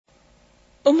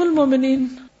ام المومنین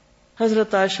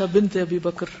حضرت عائشہ بنت ابی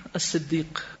بکر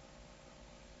الصدیق،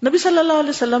 نبی صلی اللہ علیہ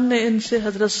وسلم نے ان سے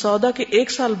حضرت سودا کے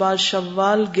 1 سال بعد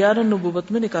شوال 11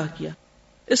 نبوت میں نکاح کیا.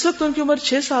 اس وقت ان کی عمر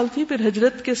 6 سال تھی. پھر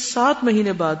ہجرت کے 7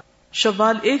 مہینے بعد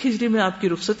شوال 1 ہجری میں آپ کی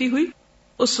رخصتی ہوئی.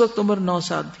 اس وقت عمر 9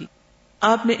 سال تھی.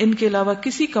 آپ نے ان کے علاوہ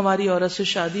کسی کنواری عورت سے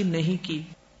شادی نہیں کی.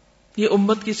 یہ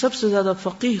امت کی سب سے زیادہ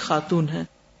فقیہ خاتون ہے.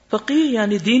 فقیہ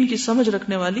یعنی دین کی سمجھ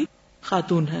رکھنے والی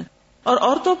خاتون ہے. اور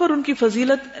عورتوں پر ان کی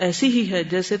فضیلت ایسی ہی ہے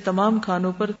جیسے تمام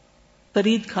کھانوں پر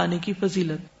ترید کھانے کی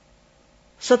فضیلت.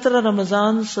 17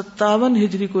 رمضان 57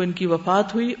 ہجری کو ان کی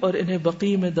وفات ہوئی اور انہیں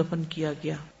بقیع میں دفن کیا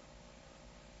گیا.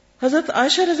 حضرت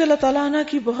عائشہ رضی اللہ تعالیٰ عنہ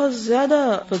کی بہت زیادہ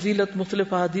فضیلت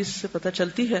مختلف احادیث سے پتہ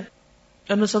چلتی ہے.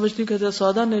 اور میں سمجھتی ہوں کہ حضرت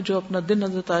سودا نے جو اپنا دن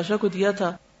حضرت عائشہ کو دیا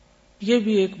تھا یہ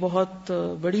بھی ایک بہت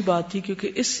بڑی بات تھی،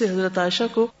 کیونکہ اس سے حضرت عائشہ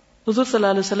کو حضور صلی اللہ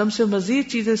علیہ وسلم سے مزید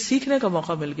چیزیں سیکھنے کا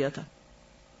موقع مل گیا تھا.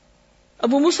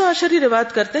 ابو موسیٰ اشعری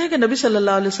روایت کرتے ہیں کہ نبی صلی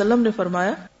اللہ علیہ وسلم نے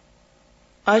فرمایا،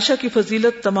 عائشہ کی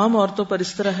فضیلت تمام عورتوں پر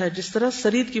اس طرح ہے جس طرح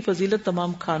سرید کی فضیلت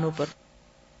تمام کھانوں پر.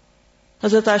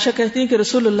 حضرت عائشہ کہتی ہیں کہ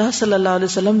رسول اللہ صلی اللہ علیہ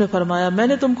وسلم نے فرمایا، میں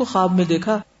نے تم کو خواب میں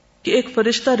دیکھا کہ ایک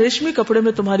فرشتہ ریشمی کپڑے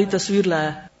میں تمہاری تصویر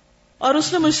لایا اور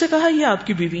اس نے مجھ سے کہا یہ آپ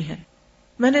کی بیوی ہیں.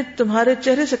 میں نے تمہارے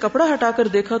چہرے سے کپڑا ہٹا کر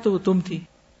دیکھا تو وہ تم تھی.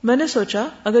 میں نے سوچا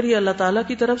اگر یہ اللہ تعالیٰ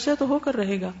کی طرف سے تو ہو کر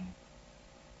رہے گا.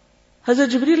 حضرت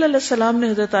جبریل علیہ السلام نے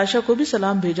حضرت عائشہ کو بھی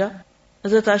سلام بھیجا.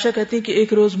 حضرت عائشہ کہتی ہیں کہ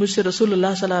ایک روز مجھ سے رسول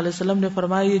اللہ صلی اللہ علیہ وسلم نے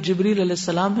فرمایا، یہ جبریل علیہ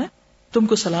السلام ہے، تم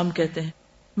کو سلام کہتے ہیں.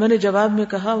 میں نے جواب میں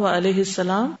کہا وعلیہ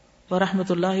السلام ورحمۃ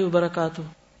اللہ وبرکاتہ.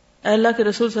 اے اللہ کے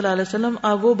رسول صلی اللہ علیہ وسلم،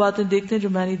 آپ وہ باتیں دیکھتے ہیں جو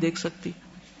میں نہیں دیکھ سکتی.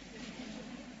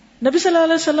 نبی صلی اللہ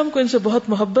علیہ وسلم کو ان سے بہت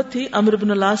محبت تھی. عمرو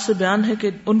بن العاص سے بیان ہے کہ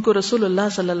ان کو رسول اللہ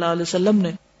صلی اللہ علیہ وسلم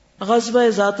نے غزوہ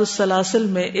ذات السلاسل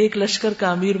میں ایک لشکر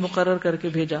کا امیر مقرر کر کے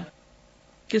بھیجا.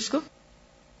 کس کو؟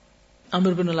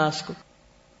 عمرو بن العاص کو.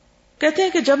 کہتے ہیں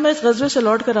کہ جب میں اس غزوے سے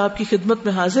لوٹ کر آپ کی خدمت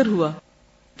میں حاضر ہوا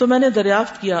تو میں نے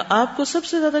دریافت کیا آپ کو سب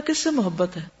سے زیادہ کس سے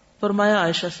محبت ہے؟ فرمایا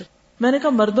عائشہ سے. میں نے کہا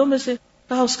مردوں میں سے؟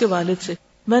 کہا اس کے والد سے.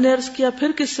 میں نے عرض کیا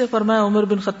پھر کس سے؟ فرمایا عمر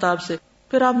بن خطاب سے.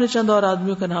 پھر آپ نے چند اور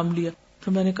آدمیوں کا نام لیا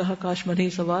تو میں نے کہا کاش میں نے یہ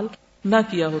سوال نہ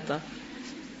کیا ہوتا.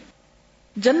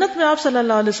 جنت میں آپ صلی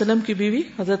اللہ علیہ وسلم کی بیوی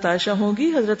حضرت عائشہ ہوں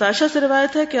گی. حضرت عائشہ سے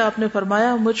روایت ہے کہ آپ نے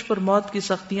فرمایا مجھ پر موت کی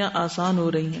سختیاں آسان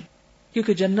ہو رہی ہیں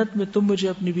کیونکہ جنت میں تم مجھے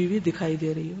اپنی بیوی دکھائی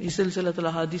دے رہی ہو. یہ سلسلہ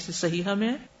الاحادیث صحیحہ میں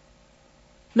ہے.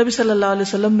 نبی صلی اللہ علیہ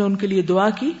وسلم نے ان کے لیے دعا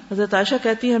کی. حضرت عائشہ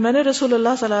کہتی ہیں میں نے رسول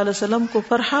اللہ صلی اللہ علیہ وسلم کو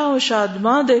فرحاں و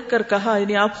شادماں دیکھ کر کہا،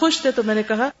 یعنی آپ خوش تھے تو میں نے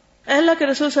کہا اے اللہ کے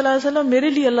رسول صلی اللہ علیہ وسلم میرے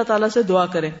لیے اللہ تعالیٰ سے دعا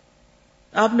کریں.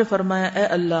 آپ نے فرمایا اے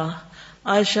اللہ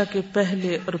عائشہ کے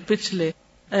پہلے اور پچھلے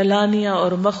اعلانیہ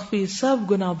اور مخفی سب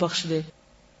گناہ بخش دے.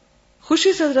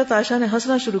 خوشی سے حضرت عائشہ نے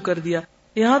ہنسنا شروع کر دیا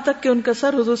یہاں تک کہ ان کا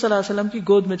سر حضور صلی اللہ علیہ وسلم کی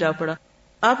گود میں جا پڑا.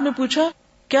 آپ نے پوچھا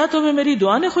کیا تمہیں میری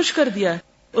دعا نے خوش کر دیا ہے؟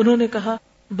 انہوں نے کہا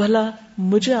بھلا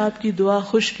مجھے آپ کی دعا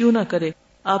خوش کیوں نہ کرے.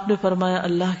 آپ نے فرمایا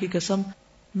اللہ کی قسم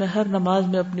میں ہر نماز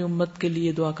میں اپنی امت کے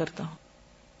لیے دعا کرتا ہوں.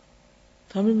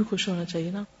 تو ہمیں بھی خوش ہونا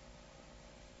چاہیے نا.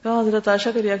 کہاں حضرت عائشہ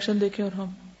کا ریاکشن دیکھیں اور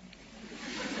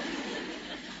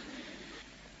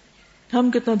ہم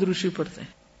کتنا دروشی پڑھتے ہیں.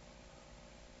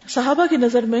 صحابہ کی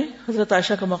نظر میں حضرت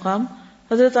عائشہ کا مقام.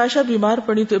 حضرت عائشہ بیمار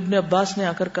پڑی تو ابن عباس نے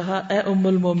آ کر کہا اے ام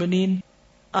المومنین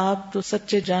آپ تو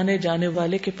سچے جانے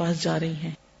والے کے پاس جا رہی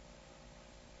ہیں،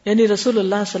 یعنی رسول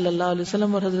اللہ صلی اللہ علیہ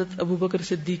وسلم اور حضرت ابو بکر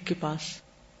صدیق کے پاس.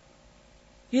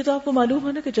 یہ تو آپ کو معلوم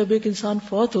ہے نا کہ جب ایک انسان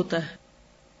فوت ہوتا ہے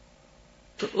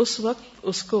تو اس وقت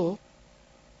اس کو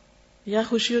یا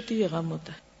خوشی ہوتی ہے یا غم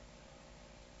ہوتا ہے.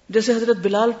 جیسے حضرت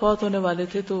بلال فوت ہونے والے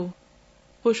تھے تو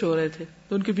خوش ہو رہے تھے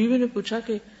تو ان کی بیوی نے پوچھا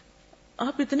کہ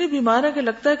آپ اتنے بیمار ہیں کہ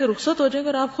لگتا ہے کہ رخصت ہو جائیں گے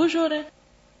اور آپ خوش ہو رہے ہیں.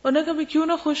 انہوں نے کہا میں کیوں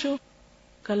نہ خوش ہوں،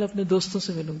 کل اپنے دوستوں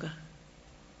سے ملوں گا،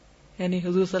 یعنی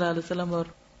حضور صلی اللہ علیہ وسلم اور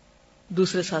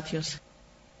دوسرے ساتھیوں سے،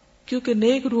 کیونکہ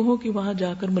نیک روحوں کی وہاں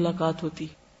جا کر ملاقات ہوتی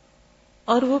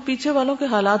اور وہ پیچھے والوں کے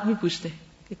حالات بھی پوچھتے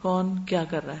ہیں کہ کون کیا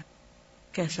کر رہا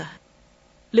ہے کیسا ہے.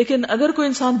 لیکن اگر کوئی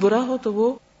انسان برا ہو تو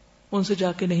وہ ان سے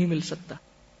جا کے نہیں مل سکتا.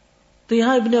 تو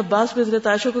یہاں ابن عباس بھی حضرت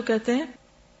عائشہ کو کہتے ہیں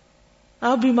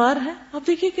آپ بیمار ہیں. آپ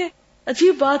دیکھیے کہ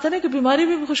عجیب بات ہے نا کہ بیماری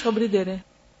میں بھی خوشخبری دے رہے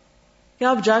ہیں کہ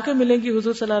آپ جا کے ملیں گی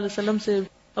حضور صلی اللہ علیہ وسلم سے،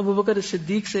 ابو بکر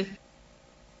صدیق سے.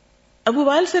 ابو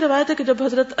وائل سے روایت ہے کہ جب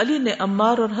حضرت علی نے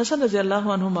عمار اور حسن رضی اللہ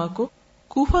عنہما کو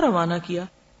کوفہ روانہ کیا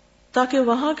تاکہ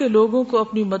وہاں کے لوگوں کو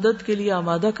اپنی مدد کے لیے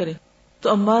آمادہ کریں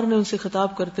تو عمار نے ان سے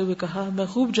خطاب کرتے ہوئے کہا میں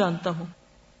خوب جانتا ہوں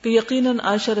کہ یقیناً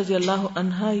عائشہ رضی اللہ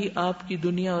عنہا ہی آپ کی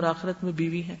دنیا اور آخرت میں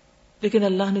بیوی ہے، لیکن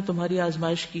اللہ نے تمہاری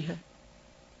آزمائش کی ہے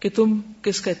کہ تم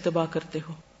کس کا اتباع کرتے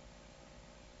ہو.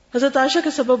 حضرت عائشہ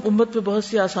کے سبب امت میں بہت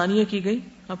سی آسانیاں کی گئی.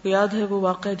 آپ کو یاد ہے وہ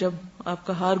واقعہ جب آپ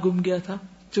کا ہار گم گیا تھا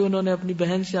جو انہوں نے اپنی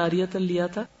بہن سے عاریۃً لیا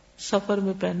تھا. سفر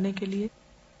میں پہننے کے لیے.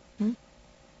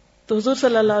 تو حضور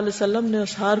صلی اللہ علیہ وسلم نے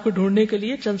اس ہار کو ڈھونڈنے کے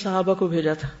لیے چند صحابہ کو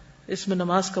بھیجا تھا. اس میں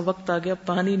نماز کا وقت آ گیا,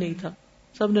 پانی نہیں تھا,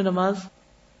 سب نے نماز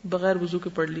بغیر وضو کے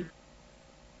پڑھ لی.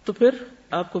 تو پھر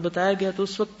آپ کو بتایا گیا تو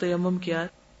اس وقت تیمم کی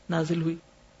آیت نازل ہوئی.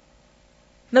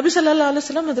 نبی صلی اللہ علیہ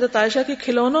وسلم حضرت عائشہ کے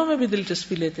کھلونوں میں بھی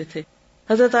دلچسپی لیتے تھے.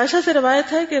 حضرت عائشہ سے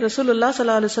روایت ہے کہ رسول اللہ صلی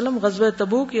اللہ علیہ وسلم غزوہ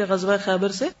تبوک یا غزوہ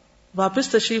خیبر سے واپس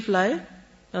تشریف لائے.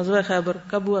 غزوہ خیبر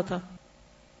کب ہوا تھا؟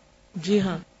 جی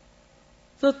ہاں.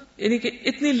 تو یعنی کہ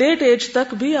اتنی لیٹ ایج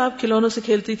تک بھی آپ کھلونوں سے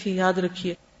کھیلتی تھی, یاد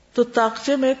رکھیے. تو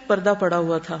طاقچے میں ایک پردہ پڑا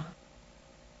ہوا تھا,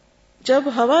 جب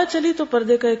ہوا چلی تو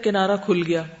پردے کا ایک کنارہ کھل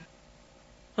گیا,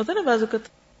 ہوتا نا بعض اوقات,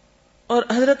 اور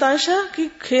حضرت عائشہ کی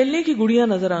کھیلنے کی گڑیاں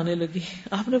نظر آنے لگی.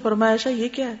 آپ نے فرمایا عائشہ یہ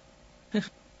کیا ہے؟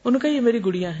 ان کا یہ میری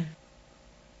گڑیاں ہیں.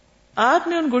 آپ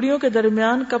نے ان گڑیوں کے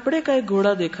درمیان کپڑے کا ایک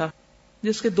گھوڑا دیکھا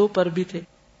جس کے 2 پر بھی تھے.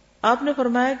 آپ نے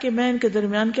فرمایا کہ میں ان کے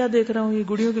درمیان کیا دیکھ رہا ہوں, یہ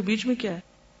گڑیوں کے بیچ میں کیا ہے؟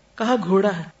 کہا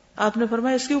گھوڑا ہے. آپ نے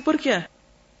فرمایا اس کے اوپر کیا ہے؟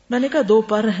 میں نے کہا 2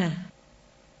 پر ہیں.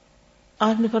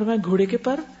 آپ نے فرمایا گھوڑے کے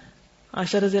پر؟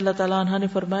 عائشہ رضی اللہ تعالیٰ عنہا نے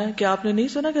فرمایا کہ آپ نے نہیں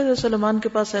سنا کہ حضرت سلیمان کے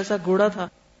پاس ایسا گھوڑا تھا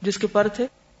جس کے پر تھے,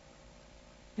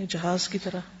 جہاز کی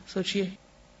طرح. سوچئے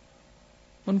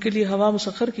ان کے لیے ہوا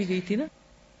مسخر کی گئی تھی نا.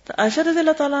 تو عائشہ رضی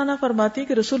اللہ تعالیٰ عنہ فرماتی ہے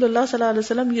کہ رسول اللہ صلی اللہ علیہ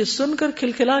وسلم یہ سن کر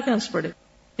کھلکھلا کے ہنس پڑے,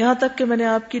 یہاں تک کہ میں نے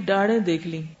آپ کی ڈاڑیں دیکھ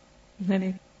لی. میں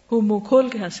نے منہ کھول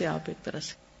کے ہنسے آپ ایک طرح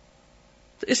سے.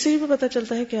 تو اس سے بھی پتہ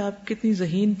چلتا ہے کہ آپ کتنی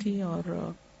ذہین تھی,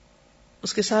 اور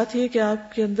اس کے ساتھ یہ کہ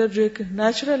آپ کے اندر جو ایک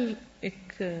نیچرل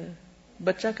ایک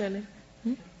بچہ کہہ لیں,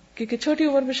 کیونکہ چھوٹی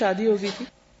عمر میں شادی ہو گئی تھی,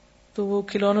 تو وہ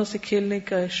کھلونوں سے کھیلنے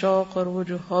کا شوق اور وہ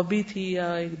جو ہابی تھی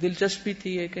یا ایک دلچسپی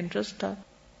تھی, ایک انٹرسٹ تھا,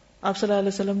 آپ صلی اللہ علیہ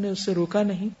وسلم نے اس سے روکا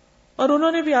نہیں. اور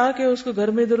انہوں نے بھی آ کے اس کو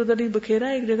گھر میں ادھر ادھر نہیں بکھیرا,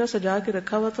 ایک جگہ سجا کے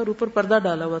رکھا ہوا تھا اور اوپر پردہ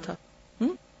ڈالا ہوا تھا,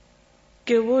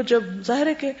 کہ وہ جب ظاہر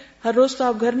ہے کہ ہر روز تو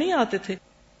آپ گھر نہیں آتے تھے,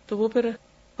 تو وہ پھر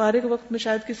فارغ وقت میں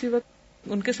شاید کسی وقت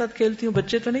ان کے ساتھ کھیلتی ہوں,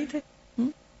 بچے تو نہیں تھے.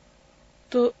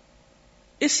 تو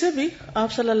اس سے بھی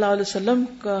آپ صلی اللہ علیہ وسلم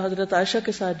کا حضرت عائشہ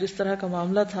کے ساتھ جس طرح کا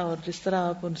معاملہ تھا, اور جس طرح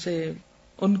آپ ان سے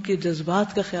ان کے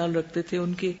جذبات کا خیال رکھتے تھے,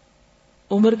 ان کی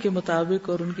عمر کے مطابق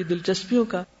اور ان کی دلچسپیوں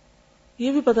کا,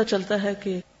 یہ بھی پتہ چلتا ہے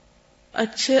کہ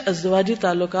اچھے ازدواجی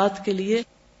تعلقات کے لیے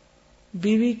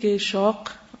بیوی کے شوق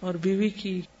اور بیوی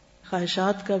کی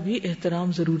خواہشات کا بھی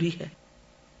احترام ضروری ہے.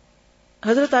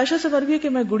 حضرت عائشہ سے مروی ہے کہ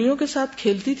میں گڑیوں کے ساتھ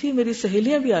کھیلتی تھی, میری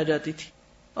سہیلیاں بھی آ جاتی تھی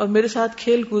اور میرے ساتھ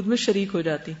کھیل کود میں شریک ہو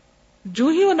جاتی. جو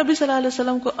ہی وہ نبی صلی اللہ علیہ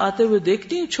وسلم کو آتے ہوئے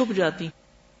دیکھتی چھپ جاتی.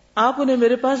 آپ انہیں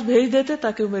میرے پاس بھیج دیتے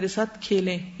تاکہ وہ میرے ساتھ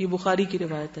کھیلیں. یہ بخاری کی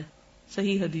روایت ہے,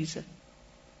 صحیح حدیث ہے.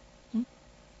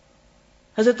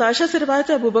 حضرت عائشہ سے روایت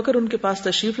ہے ابو بکر ان کے پاس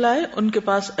تشریف لائے. ان کے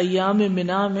پاس ایام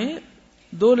منا میں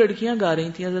 2 لڑکیاں گا رہی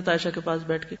تھیں, حضرت عائشہ کے پاس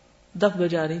بیٹھ کے دف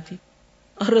بجا رہی تھی,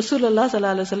 اور رسول اللہ صلی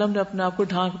اللہ علیہ وسلم نے اپنے آپ کو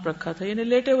ڈھانک رکھا تھا, یعنی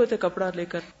لیٹے ہوئے تھے کپڑا لے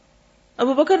کر.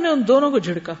 ابو بکر نے ان دونوں کو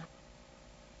جھڑکا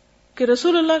کہ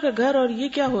رسول اللہ کا گھر اور یہ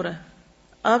کیا ہو رہا ہے.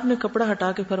 آپ نے کپڑا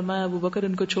ہٹا کے فرمایا ابو بکر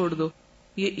ان کو چھوڑ دو,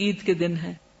 یہ عید کے دن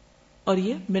ہے اور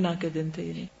یہ منا کے دن تھے,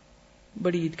 یعنی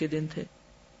بڑی عید کے دن تھے.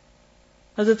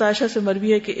 حضرت عائشہ سے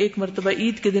مروی ہے کہ ایک مرتبہ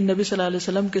عید کے دن نبی صلی اللہ علیہ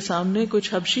وسلم کے سامنے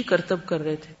کچھ حبشی کرتب کر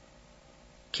رہے تھے,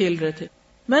 کھیل رہے تھے.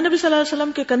 میں نبی صلی اللہ علیہ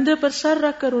وسلم کے کندھے پر سر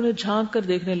رکھ کر انہیں جھانک کر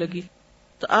دیکھنے لگی,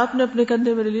 تو آپ نے اپنے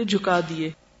کندھے میرے لیے جھکا دیے.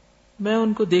 میں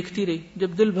ان کو دیکھتی رہی,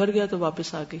 جب دل بھر گیا تو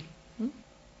واپس آ گئی.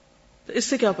 تو اس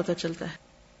سے کیا پتہ چلتا ہے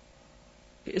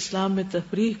کہ اسلام میں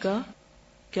تفریح کا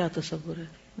کیا تصور ہے.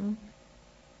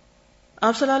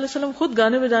 آپ صلی اللہ علیہ وسلم خود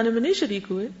گانے بجانے میں نہیں شریک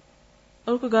ہوئے,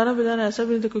 اور کوئی گانا بجانا ایسا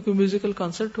بھی نہیں تھا کوئی میوزیکل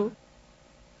کانسرٹ ہو.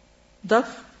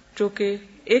 دف جو کہ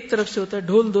ایک طرف سے ہوتا ہے,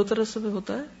 ڈھول 2 طرف سے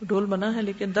ہوتا ہے, ڈھول منع ہے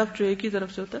لیکن دف جو ایک ہی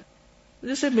طرف سے ہوتا ہے,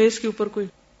 جیسے میز کے اوپر کوئی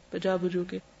بجا بجو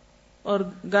کے. اور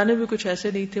گانے بھی کچھ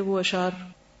ایسے نہیں تھے, وہ اشعار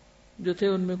جو تھے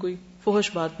ان میں کوئی فحش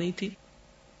بات نہیں تھی.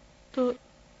 تو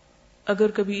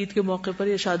اگر کبھی عید کے موقع پر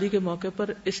یا شادی کے موقع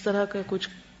پر اس طرح کا کچھ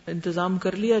انتظام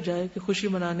کر لیا جائے کہ خوشی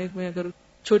منانے میں اگر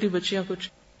چھوٹی بچیاں کچھ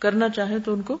کرنا چاہیں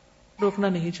تو ان کو روکنا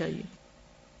نہیں چاہیے,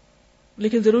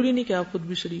 لیکن ضروری نہیں کہ آپ خود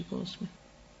بھی شریک ہوں اس میں.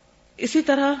 اسی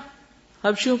طرح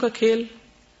حبشیوں کا کھیل,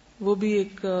 وہ بھی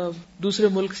ایک دوسرے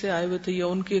ملک سے آئے ہوئے تھے, یا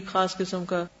ان کی ایک خاص قسم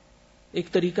کا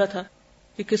ایک طریقہ تھا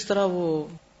کہ کس طرح وہ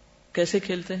کیسے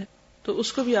کھیلتے ہیں. تو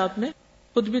اس کو بھی آپ نے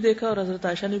خود بھی دیکھا اور حضرت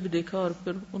عائشہ نے بھی دیکھا, اور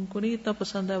پھر ان کو نہیں اتنا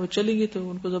پسند آیا, وہ چلی گئی. تو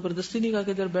ان کو زبردستی نہیں کہا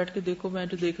کہ ادھر بیٹھ کے دیکھو, میں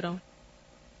جو دیکھ رہا ہوں.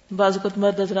 بعض اوقات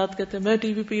مرد حضرات کہتے ہیں میں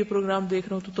ٹی وی پہ یہ پروگرام دیکھ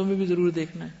رہا ہوں تو تمہیں بھی ضرور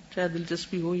دیکھنا ہے, چاہے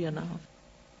دلچسپی ہو یا نہ ہو.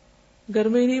 گھر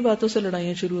میں انہی باتوں سے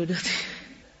لڑائیاں شروع ہو جاتی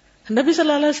ہیں. نبی صلی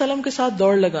اللہ علیہ وسلم کے ساتھ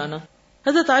دوڑ لگانا.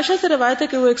 حضرت عائشہ سے روایت ہے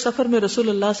کہ وہ ایک سفر میں رسول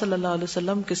اللہ صلی اللہ علیہ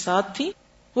وسلم کے ساتھ تھی.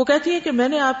 وہ کہتی ہے کہ میں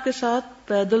نے آپ کے ساتھ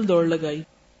پیدل دوڑ لگائی,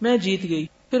 میں جیت گئی.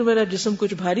 پھر میرا جسم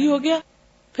کچھ بھاری ہو گیا,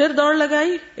 پھر دوڑ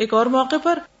لگائی ایک اور موقع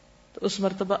پر تو اس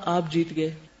مرتبہ آپ جیت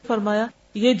گئے. فرمایا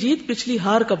یہ جیت پچھلی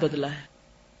ہار کا بدلہ ہے.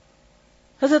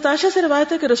 حضرت عائشہ سے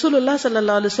روایت ہے کہ رسول اللہ صلی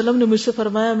اللہ علیہ وسلم نے مجھ سے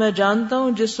فرمایا میں جانتا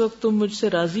ہوں جس وقت تم مجھ سے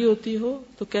راضی ہوتی ہو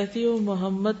تو کہتی ہو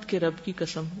محمد کے رب کی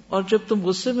قسم, اور جب تم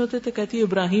غصے میں ہوتے تو کہتی ہو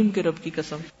ابراہیم کے رب کی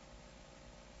قسم.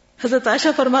 حضرت عائشہ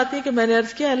فرماتی ہے کہ میں نے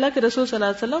عرض کیا اللہ کے رسول صلی اللہ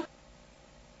علیہ وسلم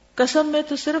قسم میں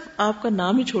تو صرف آپ کا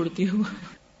نام ہی چھوڑتی ہوں.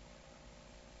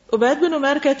 عبید بن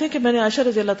عمیر کہتے ہیں کہ میں نے عائشہ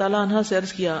رضی اللہ تعالیٰ عنہا سے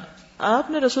عرض کیا آپ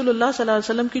نے رسول اللہ صلی اللہ علیہ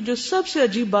وسلم کی جو سب سے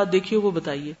عجیب بات دیکھی ہو وہ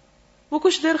بتائیے. وہ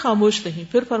کچھ دیر خاموش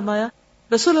نہیں, پھر فرمایا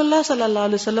رسول اللہ صلی اللہ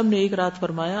علیہ وسلم نے ایک رات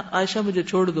فرمایا عائشہ مجھے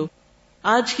چھوڑ دو,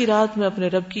 آج کی رات میں اپنے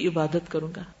رب کی عبادت کروں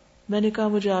گا. میں نے کہا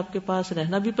مجھے آپ کے پاس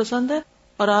رہنا بھی پسند ہے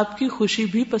اور آپ کی خوشی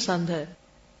بھی پسند ہے.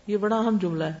 یہ بڑا اہم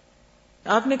جملہ ہے.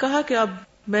 آپ نے کہا کہ اب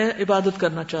میں عبادت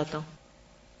کرنا چاہتا ہوں,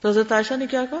 تو حضرت عائشہ نے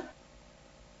کیا کہا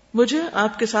مجھے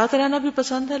آپ کے ساتھ رہنا بھی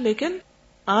پسند ہے لیکن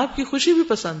آپ کی خوشی بھی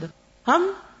پسند ہے. ہم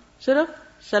صرف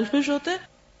سیلفش ہوتے ہیں,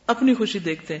 اپنی خوشی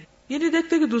دیکھتے ہیں, یہ نہیں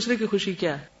دیکھتے کہ دوسرے کی خوشی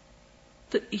کیا ہے.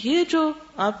 تو یہ جو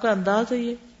آپ کا انداز ہے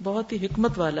یہ بہت ہی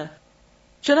حکمت والا ہے.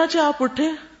 چنانچہ آپ اٹھے,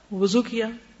 وضو کیا,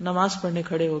 نماز پڑھنے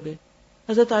کھڑے ہو گئے.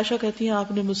 حضرت عائشہ کہتی ہیں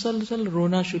آپ نے مسلسل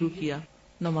رونا شروع کیا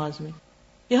نماز میں,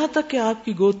 یہاں تک کہ آپ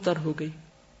کی گود تر ہو گئی.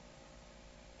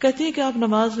 کہتی ہیں کہ آپ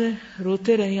نماز میں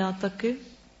روتے رہے یہاں تک کہ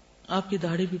آپ کی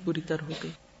داڑھی بھی پوری تر ہو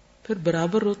گئی. پھر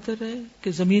برابر روتے رہے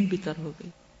کہ زمین بھی تر ہو گئی.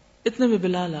 اتنے میں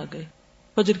بلال آ گئے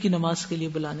فجر کی نماز کے لیے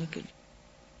بلانے کے لیے.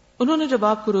 انہوں نے جب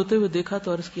آپ کو روتے ہوئے دیکھا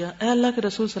تو عرض کیا اے اللہ کے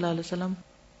رسول صلی اللہ علیہ وسلم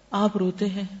آپ روتے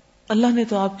ہیں, اللہ نے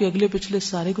تو آپ کے اگلے پچھلے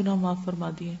سارے گناہ معاف فرما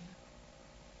دیے.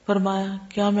 فرمایا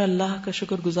کیا میں اللہ کا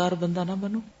شکر گزار بندہ نہ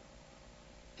بنوں؟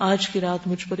 آج کی رات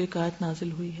مجھ پر ایک آیت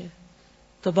نازل ہوئی ہے,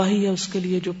 تباہی ہے اس کے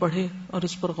لیے جو پڑھے اور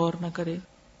اس پر غور نہ کرے.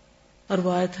 اور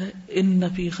وہ آیت ہے ان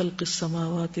فی خلق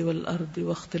السماوات والارض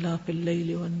واختلاف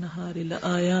اللیل والنہار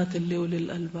لآیات لأولی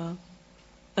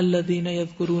الالباب الذین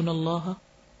یذکرون اللہ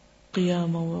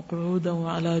قیاما وقعودا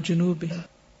وعلی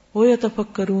جنوبهم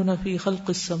ویتفکرون فی خلق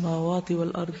السماوات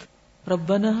والارض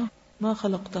ربنا ما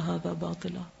خلقت هذا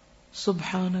باطلا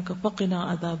سبحانک فقنا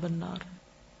عذاب النار.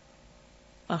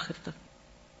 آخر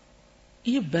تک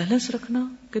یہ بیلنس رکھنا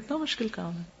کتنا مشکل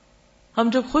کام ہے. ہم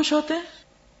جب خوش ہوتے ہیں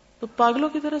تو پاگلوں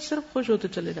کی طرح صرف خوش ہوتے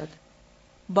چلے جاتے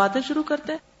ہیں, باتیں شروع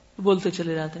کرتے ہیں تو بولتے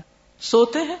چلے جاتے ہیں,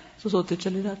 سوتے ہیں تو سوتے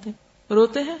چلے جاتے ہیں,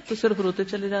 روتے ہیں تو صرف روتے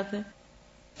چلے جاتے ہیں.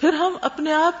 پھر ہم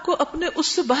اپنے آپ کو اپنے اس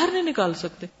سے باہر نہیں نکال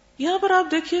سکتے. یہاں پر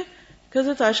آپ دیکھیے کہ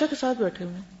حضرت عائشہ کے ساتھ بیٹھے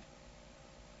ہوئے ہیں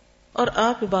اور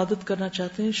آپ عبادت کرنا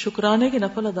چاہتے ہیں, شکرانے کے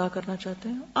نفل ادا کرنا چاہتے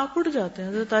ہیں, آپ اٹھ جاتے ہیں,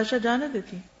 حضرت عائشہ جانے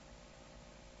دیتی ہیں,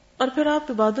 اور پھر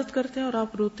آپ عبادت کرتے ہیں اور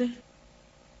آپ روتے ہیں,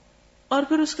 اور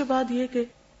پھر اس کے بعد یہ کہ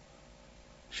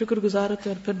شکر گزار ہوتے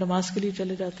ہیں اور پھر نماز کے لیے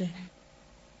چلے جاتے ہیں.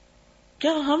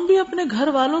 کیا ہم بھی اپنے گھر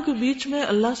والوں کے بیچ میں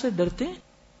اللہ سے ڈرتے ہیں؟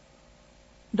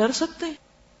 ڈر سکتے ہیں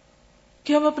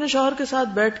کہ ہم اپنے شوہر کے ساتھ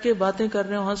بیٹھ کے باتیں کر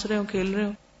رہے ہوں, ہنس رہے ہوں, کھیل رہے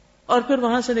ہوں, اور پھر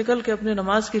وہاں سے نکل کے اپنے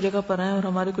نماز کی جگہ پر آئیں اور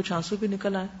ہمارے کچھ آنسو بھی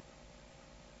نکل آئے,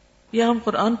 یا ہم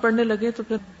قرآن پڑھنے لگے تو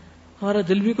پھر ہمارا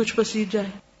دل بھی کچھ پسیج جائے.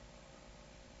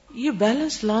 یہ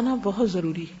بیلنس لانا بہت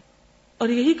ضروری ہے, اور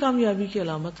یہی کامیابی کی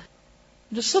علامت ہے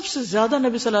جو سب سے زیادہ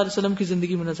نبی صلی اللہ علیہ وسلم کی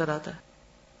زندگی میں نظر آتا ہے.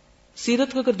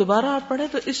 سیرت کو اگر دوبارہ آپ پڑھیں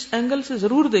تو اس اینگل سے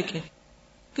ضرور دیکھیں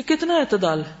کہ کتنا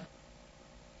اعتدال ہے.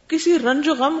 کسی رنج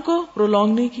و غم کو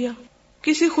پرولونگ نہیں کیا,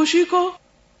 کسی خوشی کو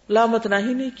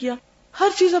لامتناہی نہیں کیا,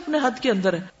 ہر چیز اپنے حد کے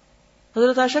اندر ہے.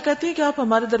 حضرت عائشہ کہتی ہیں کہ آپ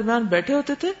ہمارے درمیان بیٹھے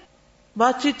ہوتے تھے,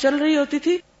 بات چیت چل رہی ہوتی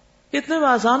تھی, کتنے میں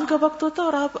اذان کا وقت ہوتا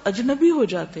اور آپ اجنبی ہو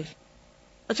جاتے.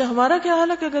 اچھا ہمارا کیا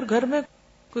حال ہے کہ اگر گھر میں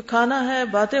کوئی کھانا ہے,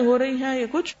 باتیں ہو رہی ہیں یا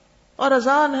کچھ, اور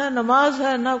اذان ہے, نماز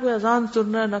ہے, نہ کوئی اذان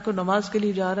سن رہا ہے, نہ کوئی نماز کے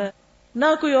لیے جا رہا ہے, نہ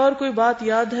کوئی اور کوئی بات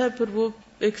یاد ہے, پھر وہ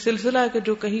ایک سلسلہ ہے کہ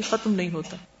جو کہیں ختم نہیں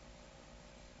ہوتا.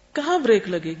 کہاں بریک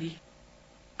لگے گی,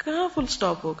 کہاں فل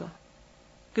سٹاپ ہوگا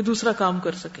کہ دوسرا کام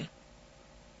کر سکے.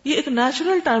 یہ ایک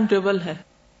نیچرل ٹائم ٹیبل ہے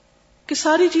کہ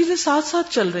ساری چیزیں ساتھ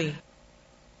ساتھ چل رہی ہیں.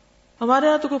 ہمارے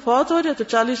یہاں تو کوئی فوت ہو جائے تو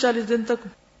 40 دن تک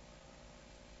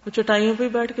وہ چٹائیوں پہ ہی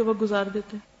بیٹھ کے وقت گزار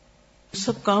دیتے ہیں,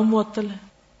 سب کام معطل ہے.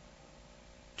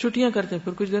 چھٹیاں کرتے ہیں,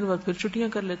 پھر کچھ دن بعد پھر چھٹیاں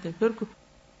کر لیتے ہیں, پھر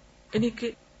یعنی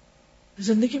کہ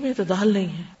زندگی میں اعتدال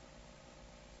نہیں ہے.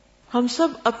 ہم سب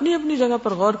اپنی اپنی جگہ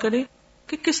پر غور کریں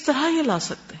کہ کس طرح یہ لا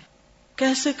سکتے ہیں,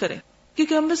 کیسے کریں,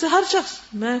 کیونکہ ہم میں سے ہر شخص,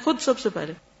 میں خود سب سے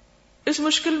پہلے اس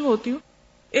مشکل میں ہوتی ہوں,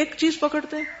 ایک چیز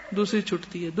پکڑتے ہیں دوسری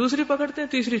چھٹتی ہے, دوسری پکڑتے ہیں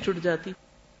تیسری چھٹ جاتی.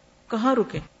 کہاں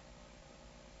رکیں؟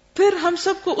 پھر ہم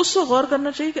سب کو اس کو غور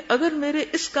کرنا چاہیے کہ اگر میرے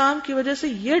اس کام کی وجہ سے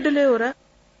یہ ڈیلے ہو رہا ہے,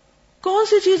 کون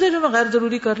سی چیز ہے جو میں غیر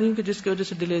ضروری کر رہی ہوں کہ جس کی وجہ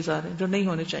سے ڈیلیز آ رہے ہیں جو نہیں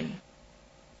ہونے چاہیے.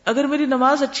 اگر میری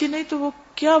نماز اچھی نہیں تو وہ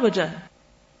کیا وجہ ہے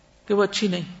کہ وہ اچھی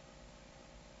نہیں,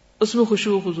 اس میں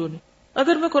خشوع و خضوع نہیں.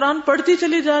 اگر میں قرآن پڑھتی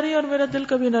چلی جا رہی اور میرا دل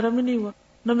کبھی نرم ہی نہیں ہوا،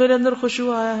 نہ میرے اندر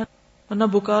خشوع آیا ہے اور نہ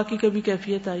بکا کی کبھی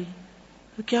کیفیت آئی،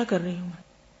 تو کیا کر رہی ہوں میں؟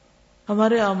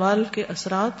 ہمارے اعمال کے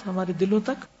اثرات ہمارے دلوں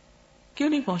تک کیوں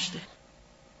نہیں پہنچتے؟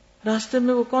 راستے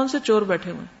میں وہ کون سے چور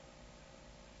بیٹھے ہوئے؟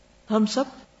 ہم سب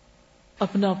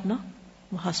اپنا اپنا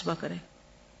محاسبہ کریں.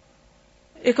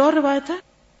 ایک اور روایت ہے،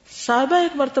 صاحبہ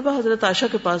ایک مرتبہ حضرت عائشہ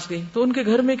کے پاس گئی تو ان کے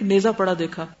گھر میں ایک نیزہ پڑا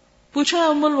دیکھا. پوچھا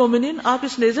ام المومنین آپ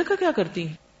اس نیزے کا کیا کرتی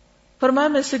ہیں؟ فرمایا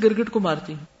میں اس سے گرگٹ کو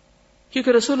مارتی ہوں،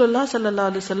 کیونکہ رسول اللہ صلی اللہ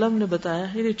علیہ وسلم نے بتایا،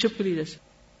 یعنی چھپکلی جیسے،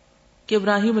 کہ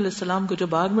ابراہیم علیہ السلام کو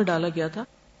جب آگ میں ڈالا گیا تھا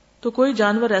تو کوئی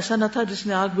جانور ایسا نہ تھا جس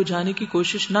نے آگ بجھانے کی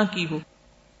کوشش نہ کی ہو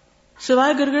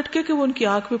سوائے گرگٹ کے کہ وہ ان کی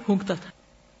آنکھ پہ پھونکتا تھا.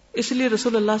 اس لیے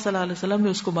رسول اللہ صلی اللہ علیہ وسلم نے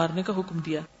اس کو مارنے کا حکم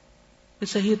دیا. یہ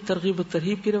صحیح ترغیب و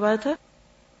ترہیب کی روایت ہے.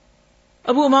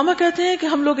 ابو امامہ کہتے ہیں کہ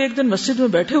ہم لوگ ایک دن مسجد میں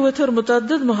بیٹھے ہوئے تھے اور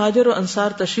متعدد مہاجر و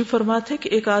انصار تشریف فرما تھے کہ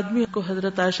ایک آدمی کو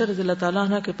حضرت عائشہ رضی اللہ تعالیٰ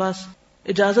عنہ کے پاس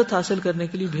اجازت حاصل کرنے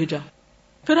کے لیے بھیجا.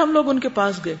 پھر ہم لوگ ان کے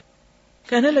پاس گئے.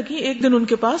 کہنے لگی ایک دن ان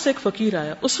کے پاس ایک فقیر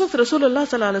آیا. اس وقت رسول اللہ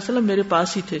صلی اللہ علیہ وسلم میرے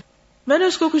پاس ہی تھے. میں نے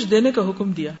اس کو کچھ دینے کا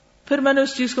حکم دیا. پھر میں نے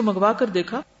اس چیز کو منگوا کر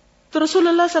دیکھا تو رسول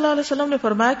اللہ صلی اللہ علیہ وسلم نے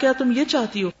فرمایا کیا تم یہ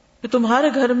چاہتی ہو کہ تمہارے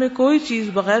گھر میں کوئی چیز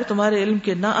بغیر تمہارے علم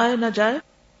کے نہ آئے نہ جائے؟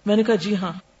 میں نے کہا جی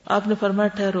ہاں. آپ نے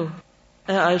فرمایا ٹھہرو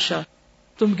اے عائشہ،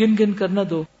 تم گن گن کر نہ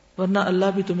دو ورنہ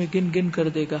اللہ بھی تمہیں گن گن کر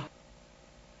دے گا.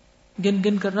 گن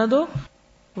گن کر نہ دو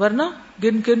ورنہ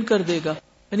گن گن کر دے گا.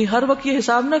 یعنی ہر وقت یہ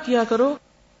حساب نہ کیا کرو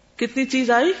کتنی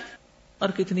چیز آئی اور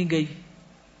کتنی گئی.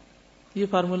 یہ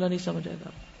فارمولہ نہیں سمجھ آئے گا.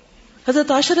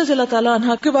 حضرت عائشہ رضی اللہ تعالیٰ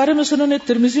عنہا کے بارے میں سنن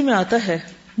ترمذی میں آتا ہے،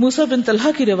 موسیٰ بن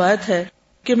طلحہ کی روایت ہے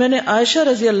کہ میں نے عائشہ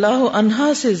رضی اللہ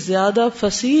عنہا سے زیادہ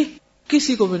فصیح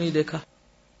کسی کو بھی نہیں دیکھا.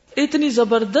 اتنی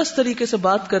زبردست طریقے سے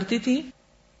بات کرتی تھی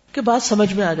کہ بات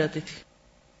سمجھ میں آ جاتی تھی.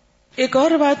 ایک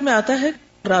اور روایت میں آتا ہے،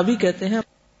 راوی کہتے ہیں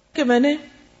کہ میں نے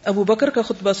ابو بکر کا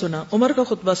خطبہ سنا، عمر کا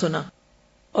خطبہ سنا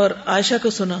اور عائشہ کو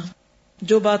سنا.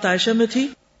 جو بات عائشہ میں تھی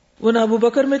وہ نہ ابو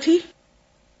بکر میں تھی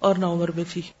اور نہ عمر میں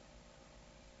تھی.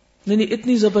 یعنی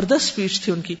اتنی زبردست اسپیچ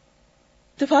تھی ان کی.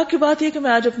 اتفاق کی بات یہ کہ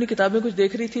میں آج اپنی کتابیں کچھ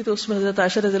دیکھ رہی تھی تو اس میں حضرت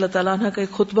عائشہ رضی اللہ تعالیٰ عنہ کا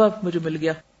ایک خطبہ مجھے مل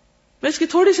گیا. میں اس کی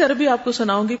تھوڑی سی عربی آپ کو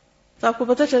سناؤں گی تو آپ کو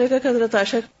پتہ چلے گا کہ حضرت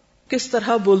عائشہ کس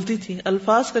طرح بولتی تھی.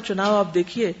 الفاظ کا چناؤ آپ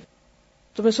دیکھیے.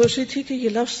 تو میں سوچ رہی تھی کہ یہ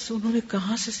لفظ انہوں نے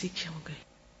کہاں سے سیکھے ہوں گے.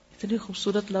 اتنے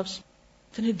خوبصورت لفظ،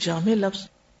 اتنے جامع لفظ،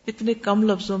 اتنے کم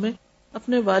لفظوں میں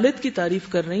اپنے والد کی تعریف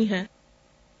کر رہی ہیں.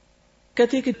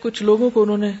 کہتی ہے کہ کچھ لوگوں کو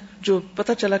انہوں نے جو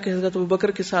پتہ چلا کہ حضرت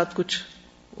ابوبکر کے ساتھ کچھ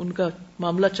ان کا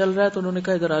معاملہ چل رہا ہے تو انہوں نے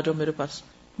کہا ادھر آ جاؤ میرے پاس.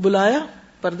 بلایا،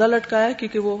 پردہ لٹکایا،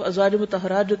 کیونکہ وہ ازواج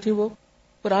مطہرات جو تھی وہ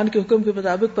قرآن کے حکم کے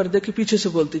مطابق پردے کے پیچھے سے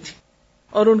بولتی تھی،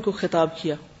 اور ان کو خطاب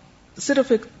کیا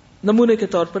صرف ایک نمونے کے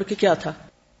طور پر کہ کیا تھا.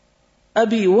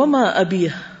 ابی وما ابی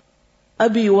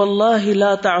ابی واللہ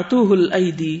لا تعتوہ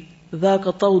الایدی ذاک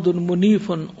طود منیف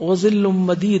وظل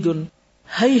مدید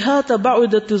ہیہات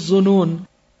بعدت الظنون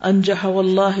انجح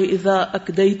واللہ اذا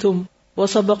اکدیتم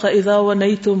وسبق اذا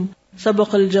ونیتم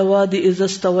سبق الجواد اذا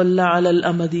استولى على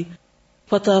الامد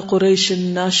فتى قریش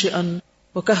ناشئا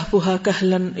وكهفها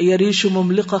كهلا يريش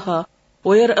مملقها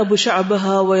ويرأب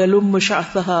شعبها ويلم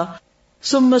شعثها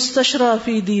ثم استشرى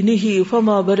في دينه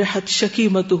فما برحت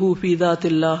شكيمته في ذات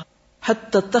الله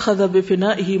حتى اتخذ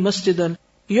بفنائه مسجدا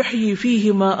يحيي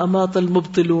فيه ما أمات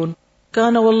المبطلون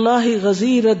كان والله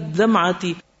غزير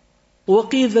الدمعة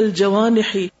وقيذ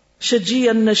الجوانح شجي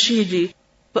النشيج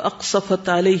فأقصفت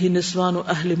عليه نسوان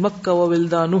أهل مكة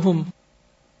وولدانهم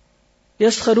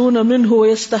يسخرون منه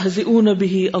ويستهزئون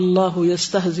به الله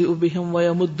يستهزئ بهم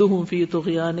ويمدهم في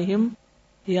طغيانهم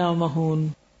يعمهون.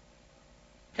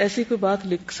 ایسی کوئی بات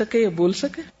لکھ سکے یا بول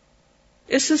سکے؟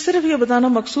 اس سے صرف یہ بتانا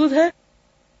مقصود ہے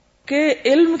کہ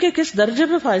علم کے کس درجے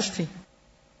میں فائز تھی.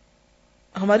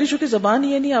 ہماری چونکہ زبان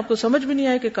یہ نہیں، آپ کو سمجھ بھی نہیں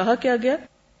آئے کہ کہا کیا گیا،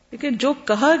 لیکن جو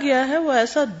کہا گیا ہے وہ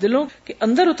ایسا دلوں کے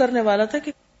اندر اترنے والا تھا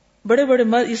کہ بڑے بڑے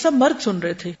مرد، یہ سب مرد سن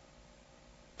رہے تھے،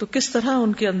 تو کس طرح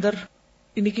ان کے اندر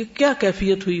یعنی کہ کیا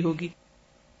کیفیت ہوئی ہوگی.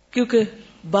 کیونکہ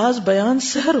بعض بیان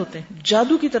سحر ہوتے ہیں،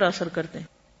 جادو کی طرح اثر کرتے ہیں،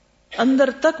 اندر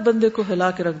تک بندے کو ہلا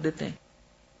کے رکھ دیتے ہیں.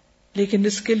 لیکن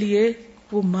اس کے لیے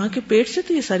وہ ماں کے پیٹ سے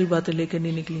تو یہ ساری باتیں لے کے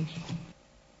نہیں نکلیں گی.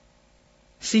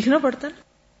 سیکھنا پڑتا ہے،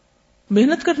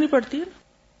 محنت کرنی پڑتی ہے.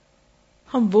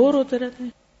 ہم بور ہوتے رہتے ہیں،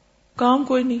 کام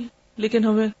کوئی نہیں، لیکن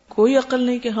ہمیں کوئی عقل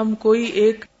نہیں کہ ہم کوئی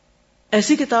ایک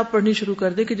ایسی کتاب پڑھنی شروع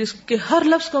کر دیں کہ جس کے ہر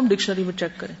لفظ کو ہم ڈکشنری میں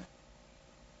چیک کریں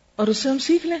اور اس سے ہم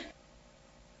سیکھ لیں.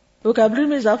 ووکیبلری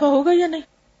میں اضافہ ہوگا یا نہیں،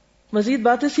 مزید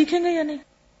باتیں سیکھیں گے یا نہیں.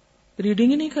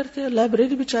 ریڈنگ ہی نہیں کرتے.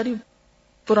 لائبریری بیچاری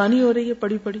پرانی ہو رہی ہے،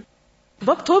 پڑھی پڑھی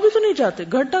وقت ہو بھی تو نہیں جاتے،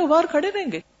 گھنٹہ باہر کھڑے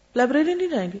رہیں گے، لائبریری نہیں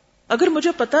جائیں گے. اگر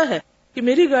مجھے پتا ہے کہ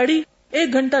میری گاڑی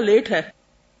 1 گھنٹہ لیٹ ہے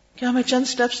کیا میں چند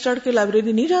سٹیپس چڑھ کے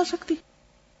لائبریری نہیں جا سکتی؟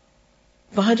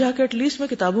 وہاں جا کے ایٹ لیسٹ میں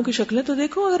کتابوں کی شکلیں تو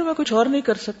دیکھوں، اگر میں کچھ اور نہیں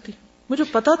کر سکتی مجھے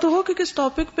پتا تو ہو کہ کس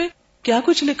ٹاپک پہ کیا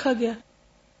کچھ لکھا گیا.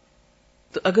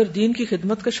 تو اگر دین کی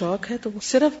خدمت کا شوق ہے تو وہ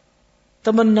صرف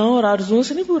تمناؤں اور آرزوؤں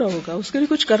سے نہیں پورا ہوگا، اس کے لیے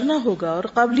کچھ کرنا ہوگا اور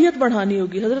قابلیت بڑھانی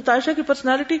ہوگی. حضرت عائشہ کی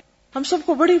پرسنالٹی ہم سب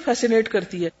کو بڑی فیسینیٹ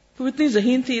کرتی ہے. وہ اتنی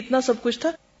ذہین تھی، اتنا سب کچھ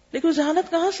تھا، لیکن وہ ذہانت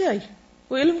کہاں سے آئی؟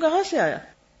 وہ علم کہاں سے آیا؟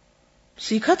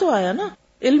 سیکھا تو آیا نا.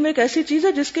 علم ایک ایسی چیز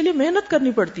ہے جس کے لیے محنت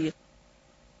کرنی پڑتی ہے.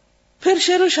 پھر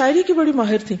شعر و شاعری کی بڑی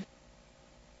ماہر تھی.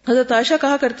 حضرت عائشہ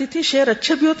کہا کرتی تھی شعر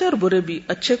اچھے بھی ہوتے ہیں اور برے بھی،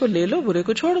 اچھے کو لے لو برے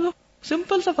کو چھوڑ دو.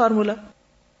 سمپل سا فارمولا.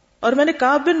 اور میں نے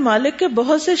کعب بن مالک کے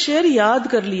بہت سے شعر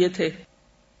یاد کر لیے تھے.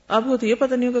 آپ کو تو یہ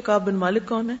پتہ نہیں ہوگا کعب بن مالک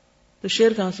کون ہے، تو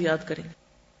شعر کہاں سے یاد کریں گے؟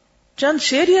 چند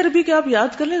شعر ہی عربی کے آپ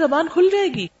یاد کر لیں زبان کھل جائے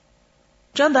گی.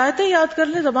 چند آیتیں یاد کر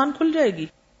لیں زبان کھل جائے گی.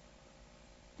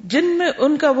 جن میں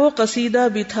ان کا وہ قصیدہ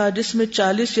بھی تھا جس میں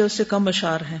 40 یا اس سے کم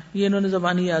اشعار ہیں. یہ انہوں نے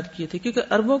زبانی یاد کیے تھے کیونکہ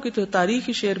عربوں کی تو تاریخ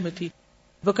ہی شعر میں تھی.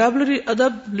 وکیبلری،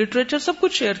 ادب، لٹریچر سب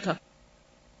کچھ شعر تھا.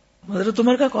 حضرت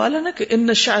عمر کا قول ہے نا کہ ان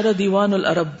الشعر دیوان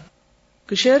العرب،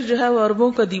 کہ شعر جو ہے وہ عربوں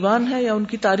کا دیوان ہے یا ان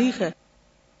کی تاریخ ہے.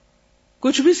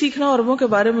 کچھ بھی سیکھنا عربوں کے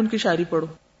بارے میں ان کی شاعری پڑھو.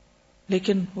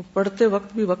 لیکن وہ پڑھتے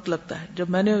وقت بھی وقت لگتا ہے. جب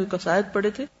میں نے قصائد پڑھے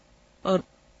تھے اور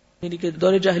یعنی کہ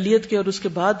دور جاہلیت کے اور اس کے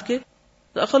بعد کے،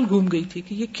 تو عقل گھوم گئی تھی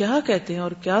کہ یہ کیا کہتے ہیں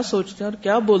اور کیا سوچتے ہیں اور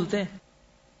کیا بولتے ہیں.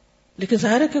 لیکن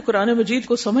ظاہر ہے کہ قرآن مجید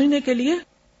کو سمجھنے کے لیے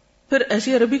پھر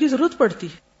ایسی عربی کی ضرورت پڑتی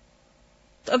ہے.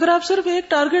 تو اگر آپ صرف ایک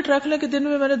ٹارگٹ رکھ لیں کہ دن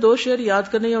میں نے 2 شعر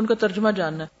یاد کرنے یا ان کا ترجمہ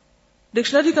جاننا ہے،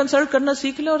 ڈکشنری کنسلٹ کرنا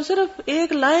سیکھ لیں اور صرف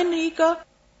ایک لائن ہی کا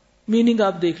میننگ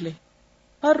آپ دیکھ لیں،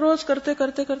 ہر روز کرتے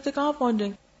کرتے کرتے کہاں پہنچ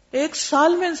جائیں گے؟ 1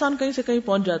 سال میں انسان کہیں سے کہیں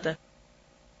پہنچ جاتا ہے.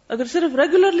 اگر صرف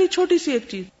ریگولرلی چھوٹی سی ایک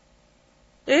چیز،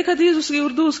 ایک حدیث اس کی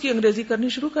اردو اس کی انگریزی کرنی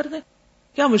شروع کر دیں،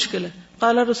 کیا مشکل ہے؟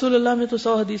 قال رسول اللہ میں تو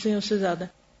 100 حدیثیں ہیں، اس سے زیادہ.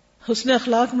 حسن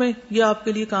اخلاق میں یہ آپ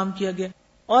کے لیے کام کیا گیا.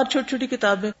 اور چھوٹی چھوٹی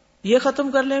کتابیں یہ ختم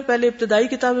کر لیں، پہلے ابتدائی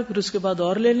کتابیں پھر اس کے بعد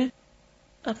اور لے لیں.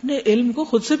 اپنے علم کو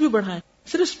خود سے بھی بڑھائیں.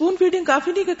 صرف اسپون فیڈنگ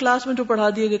کافی نہیں کہ کلاس میں جو پڑھا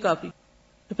دیے گئے کافی،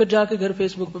 پھر جا کے گھر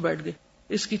فیس بک پہ بیٹھ گئے،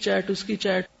 اس کی چیٹ اس کی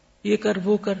چیٹ، یہ کر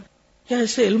وہ کر. کیا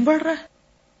اس سے علم بڑھ رہا ہے؟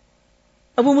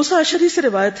 ابو موسیٰ اشعری سے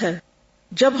روایت ہے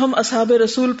جب ہم اصحاب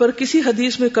رسول پر کسی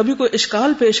حدیث میں کبھی کوئی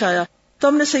اشکال پیش آیا تو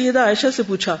ہم نے سیدہ عائشہ سے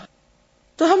پوچھا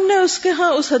تو ہم نے اس کے ہاں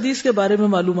اس حدیث کے بارے میں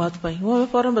معلومات پائیں. وہ ہمیں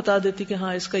فوراً بتا دیتی کہ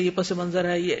ہاں اس کا یہ پس منظر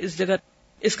ہے، یہ اس جگہ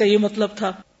اس کا یہ مطلب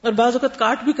تھا. اور بعض اوقات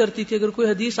کاٹ بھی کرتی تھی. اگر کوئی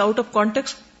حدیث آؤٹ آف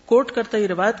کانٹیکسٹ کوٹ کرتا، یہ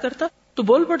روایت کرتا، تو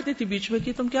بول پڑتی تھی بیچ میں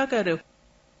کہ تم کیا کہہ رہے ہو.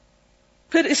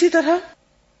 پھر اسی طرح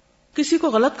کسی کو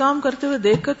غلط کام کرتے ہوئے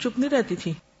دیکھ کر چپ نہیں رہتی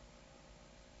تھی.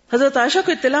 حضرت عائشہ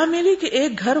کو اطلاع ملی کہ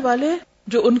ایک گھر والے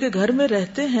جو ان کے گھر میں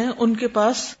رہتے ہیں ان کے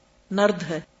پاس نرد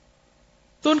ہے،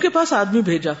 تو ان کے پاس آدمی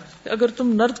بھیجا کہ اگر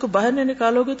تم نرد کو باہر نہیں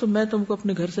نکالو گے تو میں تم کو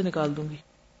اپنے گھر سے نکال دوں گی.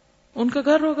 ان کا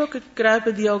گھر ہوگا کہ کرائے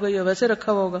پہ دیا ہوگا یا ویسے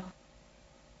رکھا ہوا ہوگا.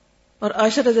 اور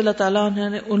عائشہ رضی اللہ تعالیٰ عنہ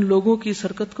نے ان لوگوں کی اس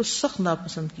حرکت کو سخت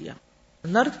ناپسند کیا.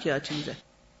 نرد کیا چیز ہے؟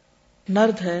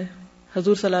 نرد ہے،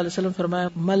 حضور صلی اللہ علیہ وسلم فرمایا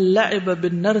من لعب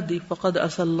بالنرد فقد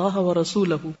عصى الله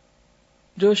ورسوله،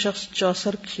 جو شخص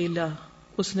چوسر کھیلا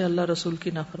اس نے اللہ رسول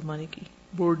کی نافرمانی کی.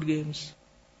 Board games.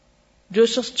 جو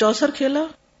شخص چوسر کھیلا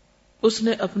اس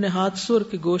نے اپنے ہاتھ سور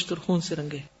کے گوشت اور خون سے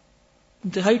رنگے.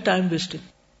 انتہائی ٹائم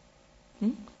ویسٹنگ.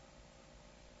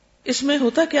 اس میں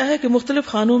ہوتا کیا ہے کہ مختلف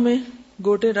خانوں میں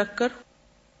گوٹے رکھ کر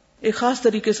ایک خاص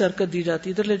طریقے سے حرکت دی جاتی،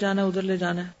 ادھر لے جانا ہے ادھر لے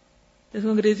جانا ہے. اس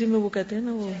میں انگریزی میں وہ کہتے ہیں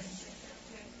نا وہ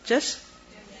چیس.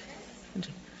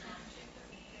 جی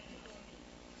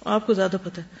آپ کو زیادہ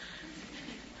پتہ ہے.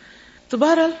 تو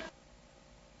بہرحال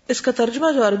اس کا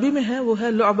ترجمہ جو عربی میں ہے وہ ہے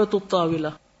لعبۃ الطاولہ،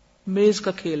 میز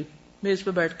کا کھیل، میز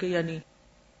پہ بیٹھ کے یعنی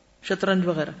شطرنج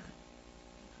وغیرہ.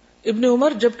 ابن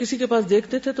عمر جب کسی کے پاس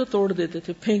دیکھتے تھے تو توڑ دیتے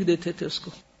تھے، پھینک دیتے تھے اس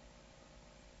کو.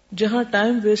 جہاں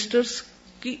ٹائم ویسٹرز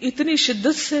کی اتنی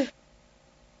شدت سے،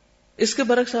 اس کے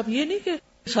برعکس آپ یہ نہیں کہ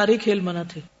سارے کھیل منع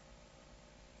تھے.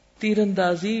 تیر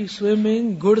اندازی،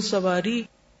 سوئمنگ، گھڑ سواری،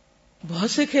 بہت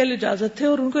سے کھیل اجازت تھے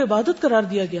اور ان کو عبادت قرار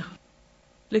دیا گیا.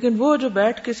 لیکن وہ جو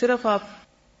بیٹھ کے صرف آپ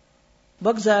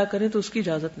وقت ضائع کریں تو اس کی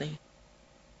اجازت نہیں.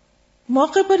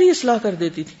 موقع پر ہی اصلاح کر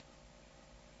دیتی تھی.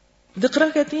 دقرہ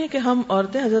کہتی ہیں کہ ہم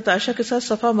عورتیں حضرت عائشہ کے ساتھ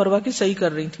صفا مروہ کی صحیح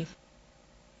کر رہی تھیں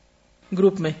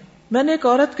گروپ میں. میں نے ایک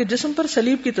عورت کے جسم پر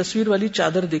صلیب کی تصویر والی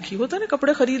چادر دیکھی. ہوتا ہے نا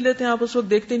کپڑے خرید لیتے ہیں آپ، اس وقت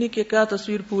دیکھتے نہیں کہ کیا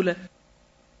تصویر پھول ہے.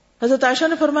 حضرت عائشہ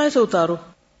نے فرمایا اسے اتارو،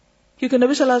 کیونکہ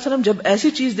نبی صلی اللہ علیہ وسلم جب ایسی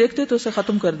چیز دیکھتے تو اسے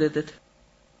ختم کر دیتے تھے.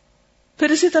 پھر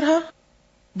اسی طرح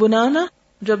بنانا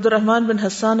جو عبد الرحمن بن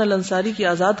حسان الانصاری کی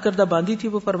آزاد کردہ باندی تھی،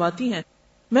 وہ فرماتی ہیں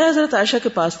میں حضرت عائشہ کے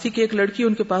پاس تھی کہ ایک لڑکی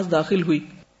ان کے پاس داخل ہوئی.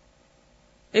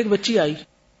 ایک بچی آئی،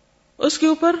 اس کے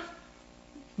اوپر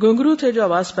گھنگرو تھے جو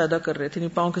آواز پیدا کر رہے تھے،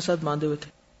 پاؤں کے ساتھ باندھے ہوئے تھے.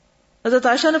 حضرت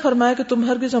عائشہ نے فرمایا کہ تم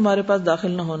ہرگز ہمارے پاس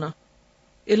داخل نہ ہونا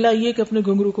الا یہ کہ اپنے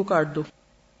گھنگرو کو کاٹ دو.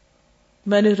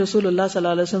 میں نے رسول اللہ صلی اللہ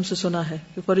علیہ وسلم سے سنا ہے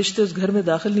کہ فرشتے اس گھر میں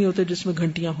داخل نہیں ہوتے جس میں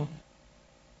گھنٹیاں ہوں.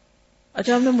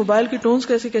 اچھا، ہم نے موبائل کی ٹونز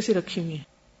کیسی کیسی رکھی ہوئی ہیں.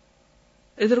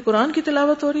 ادھر قرآن کی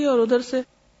تلاوت ہو رہی ہے اور ادھر سے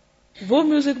وہ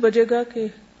میوزک بجے گا کہ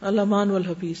الامان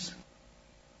والحفیظ.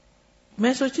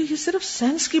 میں سوچتی یہ صرف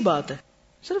سینس کی بات ہے،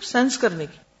 صرف سینس کرنے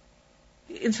کی.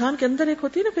 انسان کے اندر ایک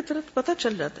ہوتی ہے نا فطرت، پتہ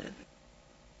چل جاتا ہے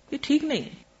یہ ٹھیک نہیں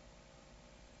ہے.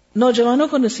 نوجوانوں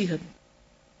کو نصیحت.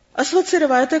 اسود سے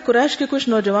روایت ہے قریش کے کچھ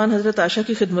نوجوان حضرت عائشہ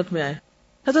کی خدمت میں آئے.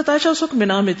 حضرت عائشہ اس وقت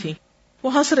منا میں تھی،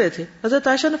 وہ ہنس رہے تھے. حضرت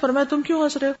عائشہ نے فرمایا تم کیوں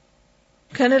ہنس رہے ہو؟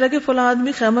 کہنے لگے فلاں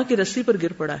آدمی خیمہ کی رسی پر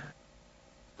گر پڑا ہے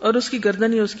اور اس کی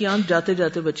گردن یا اس کی آنکھ جاتے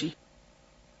جاتے بچی.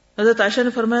 حضرت عائشہ نے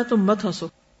فرمایا تم مت ہنسو،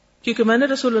 کیونکہ میں نے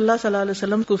رسول اللہ صلی اللہ علیہ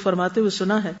وسلم کو فرماتے ہوئے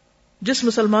سنا ہے جس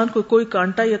مسلمان کو کوئی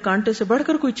کانٹا یا کانٹے سے بڑھ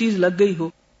کر کوئی چیز لگ گئی ہو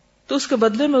تو اس کے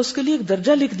بدلے میں اس کے لیے ایک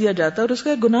درجہ لکھ دیا جاتا ہے اور اس کا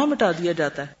ایک گناہ مٹا دیا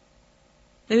جاتا ہے.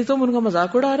 یعنی تم ان کا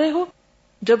مذاق اڑا رہے ہو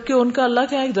جبکہ ان کا اللہ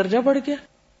کے یہاں ایک درجہ بڑھ گیا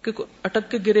کہ کوئی اٹک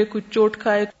کے گرے، کوئی چوٹ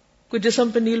کھائے، کوئی جسم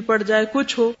پہ نیل پڑ جائے،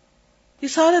 کچھ ہو. یہ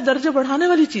سارے درجے بڑھانے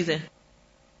والی چیزیں.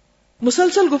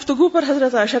 مسلسل گفتگو پر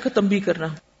حضرت عائشہ کا تنبیہ کرنا.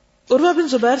 عروہ بن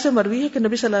زبیر سے مروی ہے کہ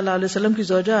نبی صلی اللہ علیہ وسلم کی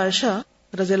زوجہ عائشہ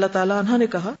رضی اللہ تعالی عنہا نے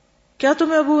کہا کیا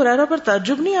تمہیں ابو ہریرہ پر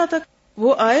تعجب نہیں آتا؟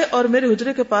 وہ آئے اور میرے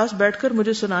حجرے کے پاس بیٹھ کر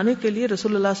مجھے سنانے کے لیے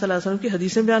رسول اللہ صلی اللہ علیہ وسلم کی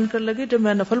حدیثیں بیان کر لگے جب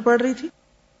میں نفل پڑھ رہی تھی،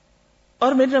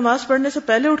 اور میری نماز پڑھنے سے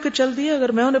پہلے اٹھ کے چل دیے.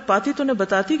 اگر میں انہیں پاتی تو انہیں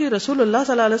بتاتی کہ رسول اللہ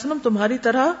صلی اللہ علیہ وسلم تمہاری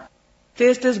طرح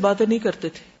تیز تیز باتیں نہیں کرتے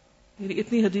تھے، یعنی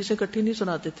اتنی حدیثیں اکٹھی نہیں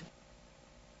سناتے تھے.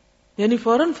 یعنی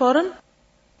فوراً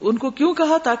ان کو کیوں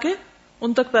کہا؟ تاکہ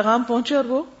ان تک پیغام پہنچے اور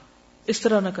وہ اس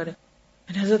طرح نہ کریں.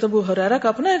 یعنی حضرت ابو ہریرہ کا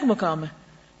اپنا ایک مقام ہے،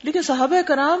 لیکن صحابہ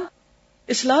کرام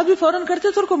اصلاح بھی فوراً کرتے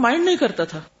تھے اور کوئی مائنڈ نہیں کرتا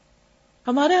تھا.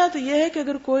 ہمارے ہاں تو یہ ہے کہ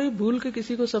اگر کوئی بھول کے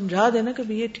کسی کو سمجھا دینا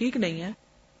کہ یہ ٹھیک نہیں ہے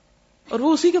اور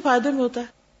وہ اسی کے فائدے میں ہوتا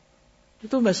ہے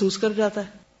تو محسوس کر جاتا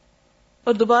ہے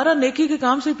اور دوبارہ نیکی کے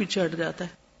کام سے پیچھے ہٹ جاتا ہے.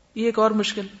 یہ ایک اور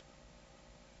مشکل.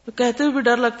 تو کہتے ہوئے بھی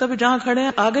ڈر لگتا ہے جہاں کھڑے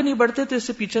ہیں آگے نہیں بڑھتے تو اس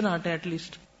سے پیچھے نہ ہٹیں ایٹ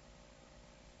لیسٹ.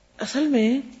 اصل میں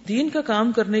دین کا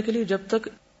کام کرنے کے لیے جب تک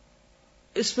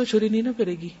اس پہ چھری نہیں نہ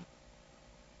پھرے گی،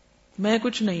 میں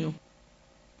کچھ نہیں ہوں،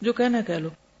 جو کہنا کہہ لو.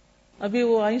 ابھی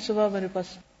وہ آئی صبح میرے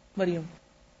پاس مریم،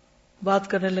 بات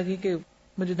کرنے لگی کہ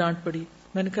مجھے ڈانٹ پڑی.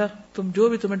 میں نے کہا تم جو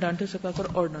بھی تمہیں ڈانٹے سکا کر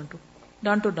اور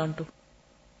ڈانٹو.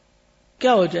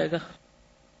 کیا ہو جائے گا؟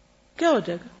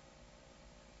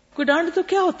 کوئی ڈانٹ تو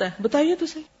کیا ہوتا ہے بتائیے تو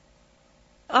صحیح.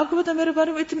 آپ کو پتا میرے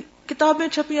بارے میں اتنی کتابیں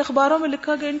چھپی، اخباروں میں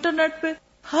لکھا گیا، انٹرنیٹ پہ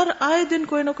ہر آئے دن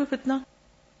کوئی نہ کوئی فتنہ.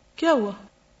 کیا ہوا؟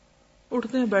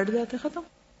 اٹھتے ہیں بیٹھ جاتے، ختم.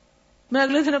 میں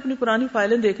اگلے دن اپنی پرانی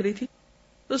فائلیں دیکھ رہی تھی،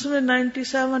 اس میں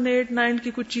 97, 8, 9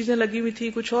 کی کچھ چیزیں لگی ہوئی تھی،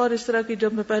 کچھ اور اس طرح کی.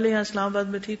 جب میں پہلے یہاں اسلام آباد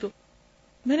میں تھی تو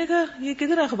میں نے کہا یہ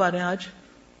کدھر اخبار ہیں آج؟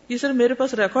 یہ سر میرے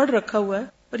پاس ریکارڈ رکھا ہوا ہے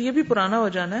اور یہ بھی پرانا ہو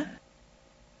جانا ہے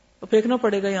اور پھینکنا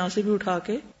پڑے گا یہاں سے بھی اٹھا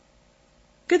کے.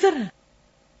 کدھر ہے؟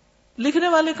 لکھنے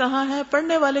والے کہاں ہیں؟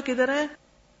 پڑھنے والے کدھر ہیں؟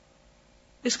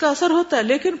 اس کا اثر ہوتا ہے.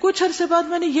 لیکن کچھ عرصے بعد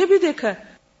میں نے یہ بھی دیکھا ہے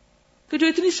کہ جو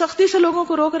اتنی سختی سے لوگوں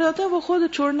کو روک رہے ہوتے ہیں وہ خود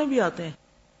چھوڑنے بھی آتے ہیں.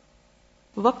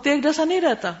 وقت ایک جیسا نہیں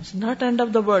رہتا. Not and of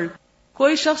the world.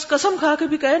 کوئی شخص قسم کھا کے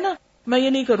بھی کہے نا میں یہ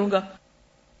نہیں کروں گا،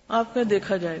 آپ کا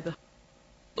دیکھا جائے گا.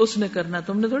 اس نے کرنا،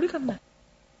 تم نے تھوڑی کرنا ہے.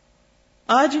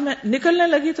 آج میں نکلنے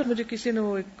لگی تو مجھے کسی نے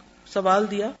وہ ایک سوال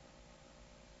دیا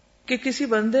کہ کسی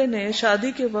بندے نے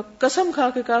شادی کے وقت قسم کھا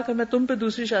کے کہا کہ میں تم پہ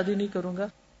دوسری شادی نہیں کروں گا.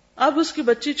 اب اس کی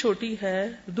بچی چھوٹی ہے،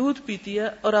 دودھ پیتی ہے،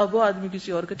 اور اب وہ آدمی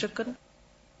کسی اور کے چکر میں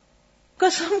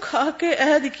قسم کھا کے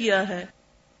عہد کیا ہے.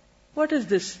 واٹ از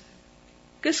دس؟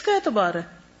 کس کا اعتبار ہے؟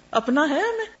 اپنا ہے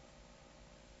ہمیں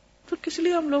تو کس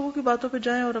لیے ہم لوگوں کی باتوں پہ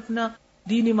جائیں اور اپنا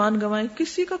دین ایمان گنوائیں؟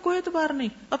 کسی کا کوئی اعتبار نہیں،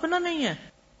 اپنا نہیں ہے.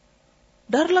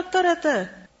 ڈر لگتا رہتا ہے.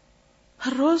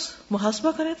 ہر روز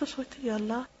محاسبہ کریں تو سوچتے یا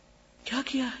اللہ کیا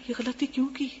کیا، یہ غلطی کیوں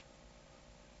کی،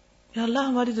 یا اللہ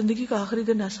ہماری زندگی کا آخری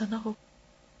دن ایسا نہ ہو.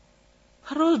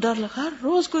 ہر روز ڈر لگا، ہر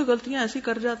روز کوئی غلطیاں ایسی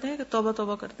کر جاتے ہیں کہ توبہ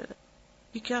توبہ کرتے رہتے.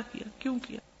 یہ کیا کیا، کیوں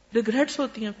کیا؟ ریگریٹس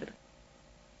ہوتی ہیں. پھر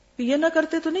یہ نہ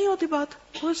کرتے تو نہیں ہوتی، بات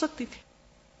ہو سکتی تھی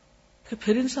کہ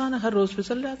پھر انسان ہر روز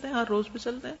پھسل جاتے ہیں، ہر روز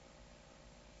پھسلتے ہیں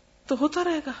تو ہوتا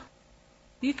رہے گا.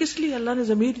 یہ کس لیے اللہ نے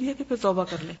ضمیر دیا کہ پھر توبہ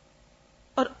کر لیں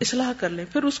اور اصلاح کر لیں،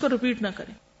 پھر اس کو ریپیٹ نہ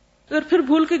کریں. اگر پھر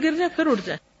بھول کے گر جائیں پھر اٹھ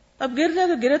جائیں. اب گر جائیں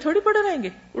تو گرے تھوڑی پڑے رہیں گے،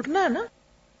 اٹھنا ہے نا.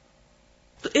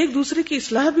 تو ایک دوسرے کی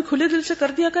اصلاح بھی کھلے دل سے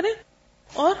کر دیا کریں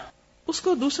اور اس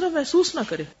کو دوسرا محسوس نہ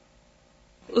کرے،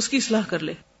 اس کی اصلاح کر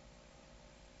لے.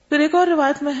 پھر ایک اور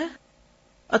روایت میں ہے،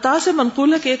 عطا سے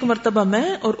منقول ہے کہ ایک مرتبہ میں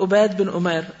اور عبید بن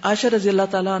عمیر عائشہ رضی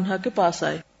اللہ تعالی عنہا کے پاس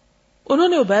آئے. انہوں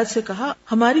نے عبید سے کہا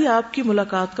ہماری آپ کی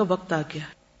ملاقات کا وقت آ گیا.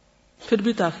 پھر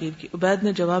بھی تاخیر کی. عبید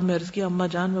نے جواب میں عرض کیا اماں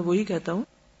جان میں وہی کہتا ہوں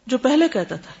جو پہلے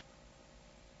کہتا تھا.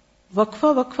 وقفہ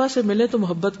وقفہ سے ملے تو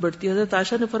محبت بڑھتی ہے. حضرت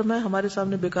عائشہ نے فرمایا ہمارے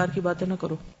سامنے بیکار کی باتیں نہ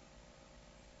کرو،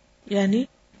 یعنی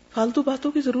فالتو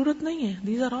باتوں کی ضرورت نہیں ہے.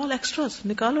 دیز آر آل ایکسٹراز،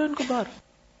 نکالو ان کو باہر.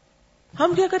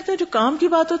 ہم کیا کرتے ہیں جو کام کی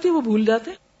بات ہوتی ہے وہ بھول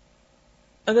جاتے ہیں.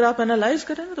 اگر آپ انالائز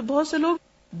کریں نا تو بہت سے لوگ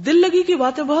دل لگی کی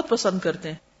باتیں بہت پسند کرتے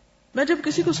ہیں. میں جب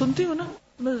کسی کو سنتی ہوں نا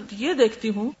میں یہ دیکھتی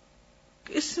ہوں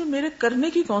کہ اس سے میرے کرنے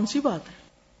کی کون سی بات ہے.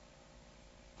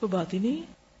 کوئی بات ہی نہیں ہے.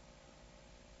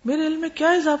 میرے علم میں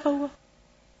کیا اضافہ ہوا؟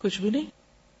 کچھ بھی نہیں.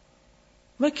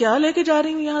 میں کیا لے کے جا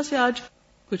رہی ہوں یہاں سے آج؟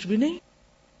 کچھ بھی نہیں.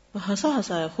 ہنسا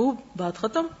ہنسایا خوب، بات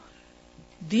ختم.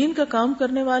 دین کا کام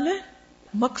کرنے والے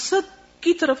مقصد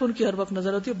کی طرف ان کی ہر وقت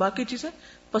نظر ہوتی ہے، باقی چیزیں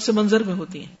پس منظر میں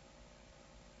ہوتی ہیں.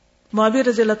 معاویہ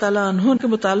رضی اللہ تعالیٰ عنہ کے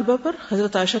مطالبہ پر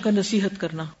حضرت عائشہ کا نصیحت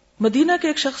کرنا. مدینہ کے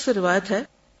ایک شخص سے روایت ہے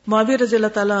معاویہ رضی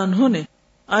اللہ تعالیٰ عنہ نے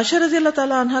عائشہ رضی اللہ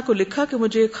تعالیٰ عنہ کو لکھا کہ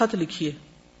مجھے ایک خط لکھیے.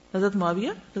 حضرت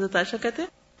معاویہ حضرت عائشہ کہتے ہیں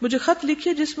مجھے خط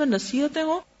لکھیے جس میں نصیحتیں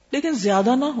ہوں لیکن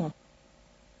زیادہ نہ ہوں.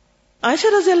 عائشہ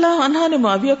رضی اللہ عنہا نے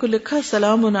معاویہ کو لکھا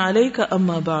سلام علیک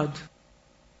اما بعد،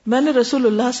 میں نے رسول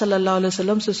اللہ صلی اللہ علیہ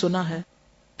وسلم سے سنا ہے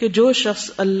کہ جو شخص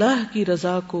اللہ کی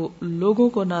رضا کو لوگوں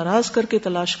کو ناراض کر کے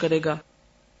تلاش کرے گا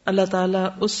اللہ تعالیٰ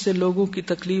اس سے لوگوں کی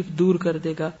تکلیف دور کر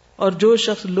دے گا، اور جو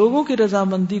شخص لوگوں کی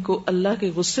رضامندی کو اللہ کے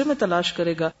غصے میں تلاش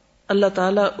کرے گا اللہ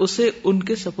تعالیٰ اسے ان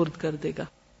کے سپرد کر دے گا.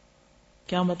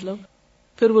 کیا مطلب؟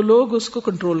 پھر وہ لوگ اس کو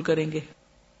کنٹرول کریں گے،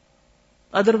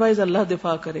 ادروائز اللہ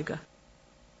دفاع کرے گا.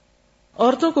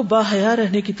 عورتوں کو باحیا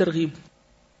رہنے کی ترغیب.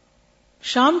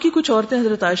 شام کی کچھ عورتیں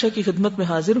حضرت عائشہ کی خدمت میں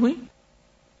حاضر ہوئیں.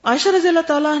 عائشہ رضی اللہ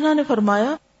تعالیٰ عنہ نے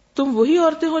فرمایا تم وہی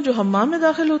عورتیں ہو جو حمام میں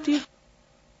داخل ہوتی ہیں؟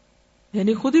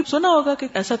 یعنی خود ہی سنا ہوگا کہ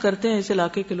ایسا کرتے ہیں اس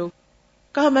علاقے کے لوگ.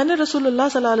 کہا میں نے رسول اللہ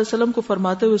صلی اللہ علیہ وسلم کو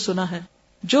فرماتے ہوئے سنا ہے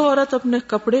جو عورت اپنے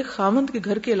کپڑے خامند کے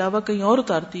گھر کے علاوہ کہیں اور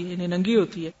اتارتی ہے یعنی ننگی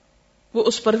ہوتی ہے وہ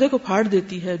اس پردے کو پھاڑ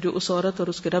دیتی ہے جو اس عورت اور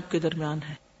اس کے رب کے درمیان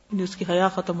ہے، یعنی اس کی حیا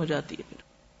ختم ہو جاتی ہے. پھر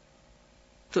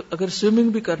تو اگر سوئمنگ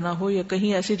بھی کرنا ہو یا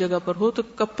کہیں ایسی جگہ پر ہو تو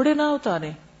کپڑے نہ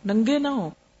اتاریں، ننگے نہ ہو،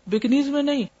 بکنیز میں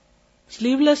نہیں،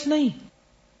 سلیو لیس نہیں،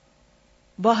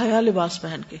 باحیا لباس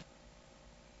پہن کے.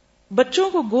 بچوں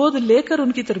کو گود لے کر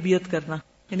ان کی تربیت کرنا،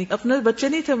 یعنی اپنے بچے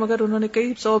نہیں تھے مگر انہوں نے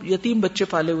کئی 100 یتیم بچے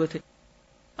پالے ہوئے تھے.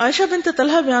 عائشہ بنت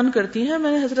طلحہ بیان کرتی ہیں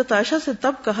میں نے حضرت عائشہ سے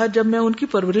تب کہا جب میں ان کی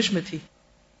پرورش میں تھی.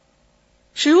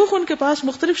 شیوخ ان کے پاس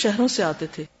مختلف شہروں سے آتے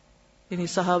تھے، یعنی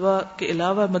صحابہ کے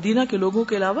علاوہ مدینہ کے لوگوں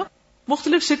کے علاوہ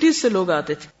مختلف سٹیز سے لوگ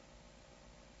آتے تھے.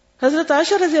 حضرت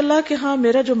عائشہ رضی اللہ کے ہاں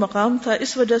میرا جو مقام تھا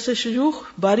اس وجہ سے شیوخ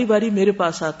باری باری میرے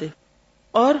پاس آتے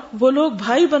اور وہ لوگ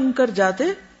بھائی بن کر جاتے،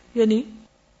 یعنی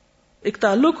ایک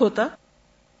تعلق ہوتا،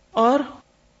 اور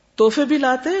تحفے بھی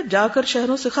لاتے، جا کر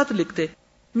شہروں سے خط لکھتے.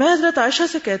 میں حضرت عائشہ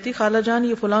سے کہتی خالہ جان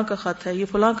یہ فلاں کا خط ہے، یہ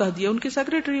فلاں کا ہدیہ، ان کی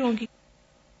سیکریٹری ہوں گی.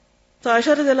 تو عائشہ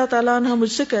رضی اللہ تعالیٰ عنہ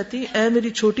مجھ سے کہتی اے میری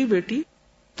چھوٹی بیٹی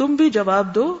تم بھی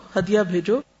جواب دو، ہدیہ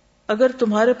بھیجو، اگر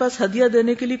تمہارے پاس ہدیہ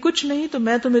دینے کے لیے کچھ نہیں تو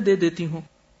میں تمہیں دے دیتی ہوں.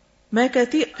 میں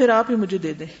کہتی پھر آپ ہی مجھے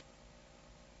دے دیں.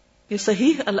 یہ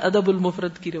صحیح الادب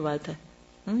المفرد کی روایت ہے،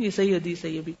 یہ صحیح حدیث ہے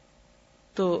یہ بھی.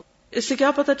 تو اس سے کیا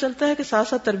پتہ چلتا ہے کہ ساتھ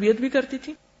ساتھ تربیت بھی کرتی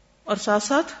تھی اور ساتھ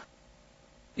ساتھ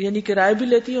یعنی کرائے بھی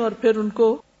لیتی اور پھر ان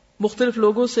کو مختلف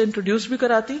لوگوں سے انٹروڈیوس بھی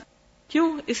کراتی. کیوں؟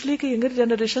 اس لیے کہ ینگر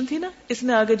جنریشن تھی نا، اس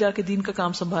نے آگے جا کے دین کا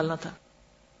کام سنبھالنا تھا.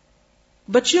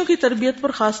 بچیوں کی تربیت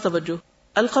پر خاص توجہ.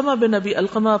 علقمہ بن ابی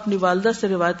علقمہ اپنی والدہ سے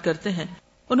روایت کرتے ہیں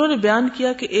انہوں نے بیان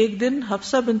کیا کہ ایک دن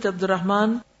حفصہ بنت عبد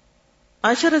الرحمن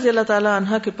عائشہ رضی اللہ تعالی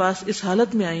عنہا کے پاس اس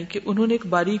حالت میں آئیں کہ انہوں نے ایک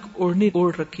باریک اوڑھنی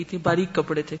اوڑھ رکھی تھی، باریک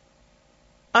کپڑے تھے.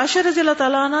 عائشہ رضی اللہ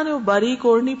تعالی عنہا نے وہ باریک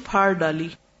اوڑھنی پھاڑ ڈالی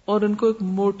اور ان کو ایک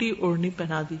موٹی اوڑھنی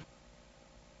پہنا دی.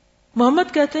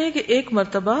 محمد کہتے ہیں کہ ایک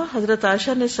مرتبہ حضرت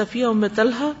عائشہ نے صفیہ ام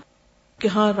طلحہ کے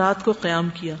ہاں رات کو قیام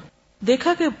کیا.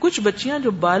 دیکھا کہ کچھ بچیاں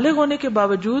جو بالغ ہونے کے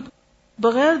باوجود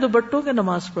بغیر دوپٹوں کے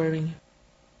نماز پڑھ رہی ہیں.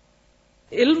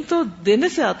 علم تو دینے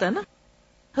سے آتا ہے نا.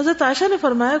 حضرت عائشہ نے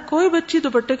فرمایا کوئی بچی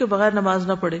دوپٹے کے بغیر نماز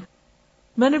نہ پڑھے.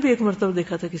 میں نے بھی ایک مرتبہ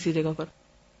دیکھا تھا کسی جگہ پر.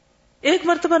 ایک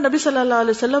مرتبہ نبی صلی اللہ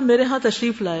علیہ وسلم میرے ہاں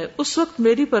تشریف لائے. اس وقت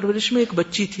میری پرورش میں ایک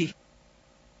بچی تھی.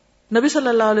 نبی صلی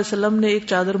اللہ علیہ وسلم نے ایک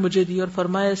چادر مجھے دی اور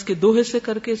فرمایا اس کے 2 حصے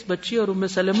کر کے اس بچی اور ام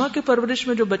سلمہ کے پرورش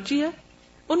میں جو بچی ہے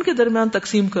ان کے درمیان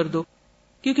تقسیم کر دو،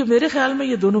 کیونکہ میرے خیال میں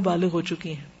یہ دونوں بالغ ہو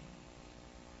چکی ہیں.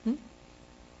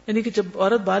 یعنی کہ جب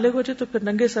عورت بالغ ہو جائے تو پھر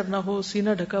ننگے سر نہ ہو،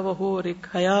 سینہ ڈھکا ہوا ہو اور ایک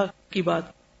حیا کی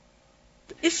بات.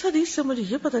 تو اس حدیث سے مجھے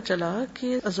یہ پتا چلا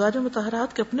کہ ازواج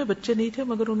مطہرات کے اپنے بچے نہیں تھے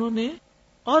مگر انہوں نے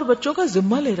اور بچوں کا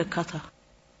ذمہ لے رکھا تھا.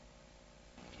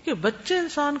 کیونکہ بچے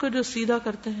انسان کو جو سیدھا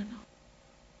کرتے ہیں نا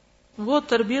وہ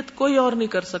تربیت کوئی اور نہیں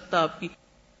کر سکتا. آپ کی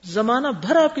زمانہ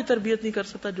بھر آپ کی تربیت نہیں کر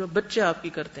سکتا جو بچے آپ کی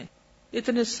کرتے ہیں.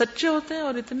 اتنے سچے ہوتے ہیں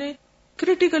اور اتنے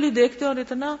کریٹیکلی دیکھتے ہیں اور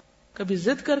اتنا کبھی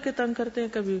ضد کر کے تنگ کرتے ہیں،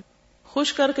 کبھی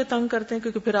خوش کر کے تنگ کرتے ہیں،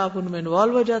 کیونکہ پھر آپ ان میں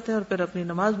انوالو ہو جاتے ہیں اور پھر اپنی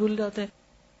نماز بھول جاتے ہیں،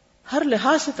 ہر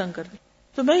لحاظ سے تنگ کرتے ہیں.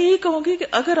 تو میں یہی کہوں گی کہ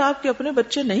اگر آپ کے اپنے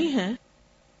بچے نہیں ہیں،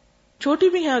 چھوٹی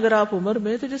بھی ہیں اگر آپ عمر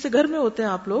میں، تو جیسے گھر میں ہوتے ہیں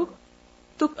آپ لوگ،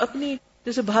 تو اپنی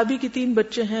جیسے بھابھی کی 3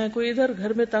 بچے ہیں، کوئی ادھر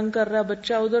گھر میں تنگ کر رہا ہے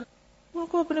بچہ ادھر، ان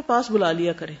کو اپنے پاس بلا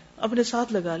لیا کریں، اپنے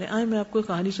ساتھ لگا لیں، آئیں میں آپ کو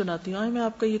کہانی سناتی ہوں، آئیں میں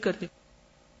آپ کا یہ کرتی ہوں.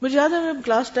 مجھے یاد ہے میں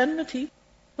کلاس 10 میں تھی،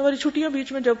 ہماری چھٹیاں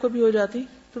بیچ میں جب کبھی ہو جاتی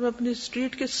تو میں اپنی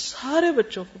اسٹریٹ کے سارے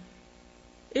بچوں کو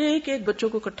ایک بچوں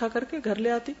کو اکٹھا کر کے گھر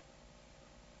لے آتی.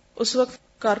 اس وقت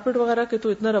کارپیٹ وغیرہ کے تو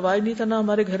اتنا رواج نہیں تھا، نہ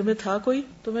ہمارے گھر میں تھا کوئی،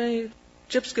 تو میں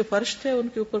چپس کے فرش تھے، ان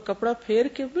کے اوپر کپڑا پھیر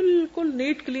کے بالکل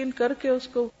نیٹ کلین کر کے اس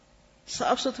کو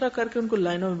صاف ستھرا کر کے ان کو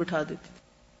لائنوں میں بٹھا دیتی تھی.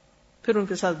 پھر ان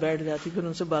کے ساتھ بیٹھ جاتی، پھر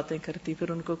ان سے باتیں کرتی،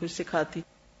 پھر ان کو کچھ سکھاتی.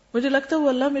 مجھے لگتا ہے وہ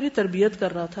اللہ میری تربیت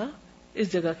کر رہا تھا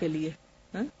اس جگہ کے لیے.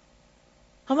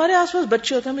 ہمارے آس پاس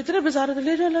بچے ہوتے ہیں، ہم اتنے بازار ہوتے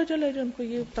لے جاؤ ان کو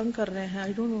یہ تنگ کر رہے ہیں،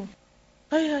 آئی ڈونٹ نو،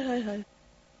 ہائے ہائے ہائے ہائے.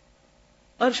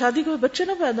 اور شادی کو بچے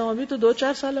نہ پیدا ہوں، ابھی تو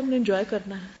 2-4 سال ہم نے انجوائے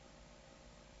کرنا ہے.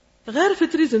 غیر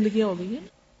فطری زندگیاں ہو گئی ہیں،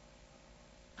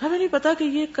 ہمیں نہیں پتا کہ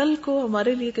یہ کل کو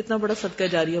ہمارے لیے کتنا بڑا صدقہ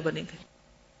جاریہ بنے گا.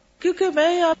 کیونکہ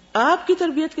میں آپ کی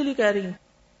تربیت کے لیے کہہ رہی ہوں،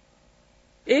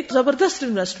 ایک زبردست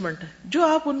انویسٹمنٹ ہے جو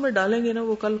آپ ان میں ڈالیں گے نا،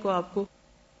 وہ کل کو آپ کو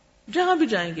جہاں بھی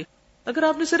جائیں گے. اگر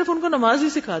آپ نے صرف ان کو نماز ہی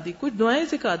سکھا دی، کچھ دعائیں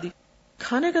سکھا دی،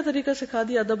 کھانے کا طریقہ سکھا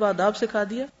دیا، ادب آداب سکھا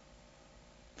دیا،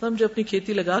 تو ہم جو اپنی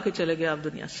کھیتی لگا کے چلے گئے آپ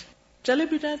دنیا سے. چلے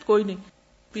بھی جائیں تو کوئی نہیں،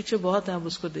 پیچھے بہت ہیں اب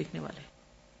اس کو دیکھنے والے.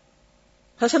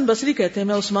 حسن بصری کہتے ہیں،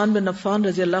 میں عثمان بن عفان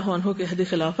رضی اللہ عنہ کے عہد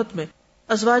خلافت میں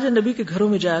ازواج نبی کے گھروں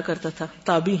میں جایا کرتا تھا،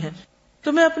 تابعی ہیں،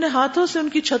 تو میں اپنے ہاتھوں سے ان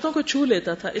کی چھتوں کو چھو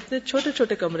لیتا تھا، اتنے چھوٹے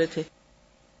چھوٹے کمرے تھے.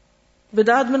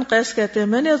 بداد بن قیس کہتے ہیں،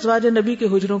 میں نے ازواج نبی کے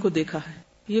حجروں کو دیکھا ہے،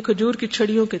 یہ کھجور کی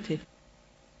چھڑیوں کے تھے،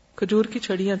 کھجور کی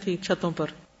چھڑیاں تھیں چھتوں پر،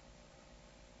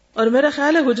 اور میرا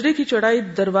خیال ہے حجرے کی چوڑائی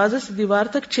دروازے سے دیوار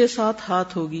تک 6-7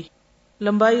 ہاتھ ہوگی،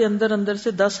 لمبائی اندر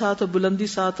سے 10 ہاتھ اور بلندی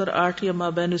 7 اور 8 یا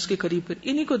مابین اس کے قریب.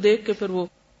 انہی کو دیکھ کے پھر وہ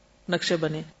نقشے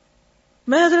بنے.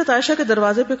 میں حضرت عائشہ کے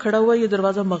دروازے پہ کھڑا ہوا، یہ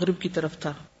دروازہ مغرب کی طرف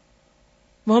تھا.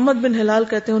 محمد بن ہلال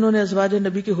کہتے ہیں، انہوں نے ازواج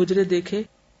نبی کے حجرے دیکھے،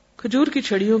 کھجور کی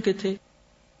چھڑیوں کے تھے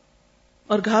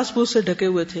اور گھاس پھوس سے ڈھکے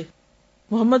ہوئے تھے.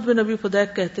 محمد بن ابی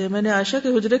فدیک کہتے ہیں، میں نے عائشہ کے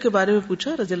حجرے کے بارے میں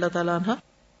پوچھا رضی اللہ تعالیٰ عنہ،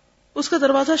 اس کا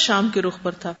دروازہ شام کے رخ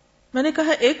پر تھا. میں نے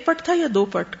کہا 1 پٹ تھا یا 2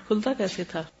 پٹ، کھلتا کیسے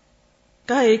تھا؟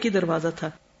 کہا 1 ہی دروازہ تھا.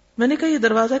 میں نے کہا یہ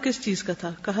دروازہ کس چیز کا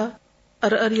تھا؟ کہا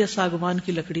ارر یا ساگوان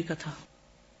کی لکڑی کا تھا.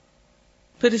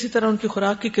 پھر اسی طرح ان کی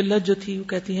خوراک کی قلت جو تھی، وہ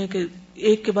کہتی ہیں کہ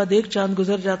ایک کے بعد ایک چاند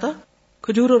گزر جاتا،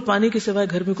 کھجور اور پانی کے سوائے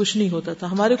گھر میں کچھ نہیں ہوتا تھا.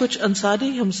 ہمارے کچھ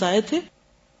انصاری ہمسائے تھے،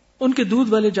 ان کے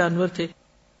دودھ والے جانور تھے،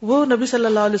 وہ نبی صلی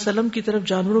اللہ علیہ وسلم کی طرف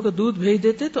جانوروں کا دودھ بھیج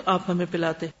دیتے تو آپ ہمیں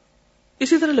پلاتے.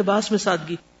 اسی طرح لباس میں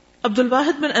سادگی. عبد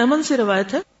الواحد بن ایمن سے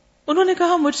روایت ہے، انہوں نے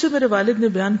کہا مجھ سے میرے والد نے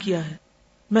بیان کیا ہے،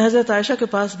 میں حضرت عائشہ کے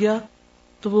پاس گیا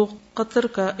تو وہ قطر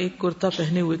کا ایک کرتا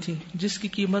پہنے ہوئے تھی جس کی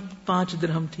قیمت 5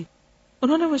 درہم تھی.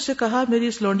 انہوں نے مجھ سے کہا میری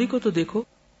اس لونڈی کو تو دیکھو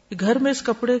کہ گھر میں اس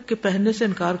کپڑے کے پہننے سے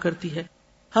انکار کرتی ہے،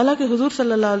 حالانکہ حضور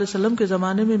صلی اللہ علیہ وسلم کے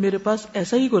زمانے میں میرے پاس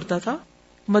ایسا ہی کرتا تھا.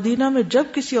 مدینہ میں جب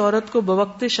کسی عورت کو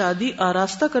بوقت شادی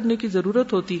آراستہ کرنے کی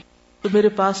ضرورت ہوتی تو میرے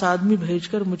پاس آدمی بھیج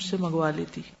کر مجھ سے منگوا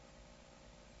لیتی،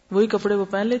 وہی کپڑے وہ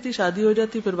پہن لیتی، شادی ہو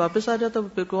جاتی، پھر واپس آ جاتا،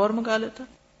 پھر کوئی اور منگا لیتا.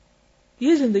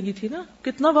 یہ زندگی تھی نا،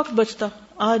 کتنا وقت بچتا.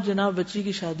 آج جناب بچی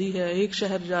کی شادی ہے، ایک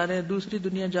شہر جا رہے ہیں، دوسری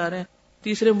دنیا جا رہے ہیں،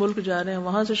 تیسرے ملک جا رہے ہیں،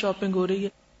 وہاں سے شاپنگ ہو رہی ہے،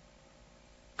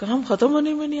 کام ختم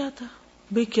ہونے میں نہیں آتا.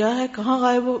 بھئی کیا ہے، کہاں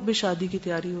غائب ہو؟ بھی شادی کی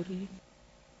تیاری ہو رہی ہے.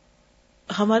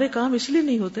 ہمارے کام اس لیے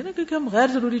نہیں ہوتے نا کیونکہ ہم غیر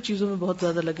ضروری چیزوں میں بہت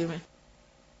زیادہ لگے ہوئے.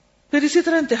 پھر اسی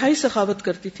طرح انتہائی سخاوت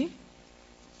کرتی تھی.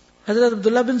 حضرت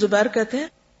عبداللہ بن زبیر کہتے ہیں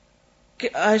کہ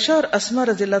عائشہ اور اسما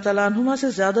رضی اللہ تعالیٰ عنہما سے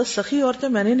زیادہ سخی عورتیں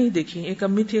میں نے نہیں دیکھی. ایک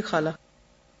امی تھی، ایک خالہ.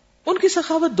 ان کی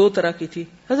سخاوت 2 طرح کی تھی.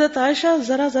 حضرت عائشہ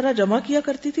ذرا ذرا جمع کیا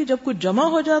کرتی تھی، جب کچھ جمع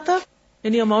ہو جاتا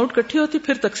یعنی اماؤنٹ کٹھی ہوتی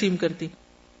پھر تقسیم کرتی.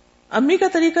 امی کا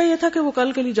طریقہ یہ تھا کہ وہ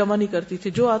کل کے لیے جمع نہیں کرتی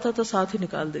تھی، جو آتا تھا ساتھ ہی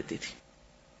نکال دیتی تھی.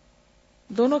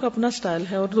 دونوں کا اپنا سٹائل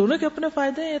ہے اور دونوں کے اپنے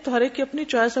فائدے ہیں، تو ہر ایک کی اپنی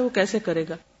چوائس ہے وہ کیسے کرے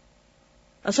گا.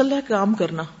 اصل ہے کام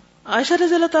کرنا. عائشہ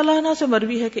رضی اللہ تعالیٰ عنہ سے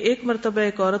مروی ہے کہ ایک مرتبہ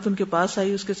ایک عورت ان کے پاس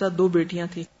آئی، اس کے ساتھ 2 بیٹیاں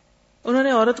تھیں. انہوں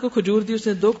نے عورت کو کھجور دی، اس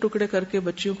نے 2 ٹکڑے کر کے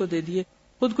بچیوں کو دے دیے،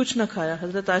 خود کچھ نہ کھایا.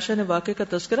 حضرت عائشہ نے واقعے کا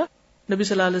تذکرہ نبی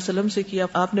صلی اللہ علیہ وسلم سے کیا.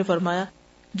 آپ نے فرمایا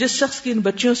جس شخص کی ان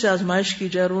بچیوں سے آزمائش کی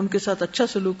جائے اور ان کے ساتھ اچھا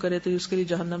سلوک کرے تو اس کے لیے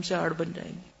جہنم سے آڑ بن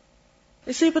جائیں گے.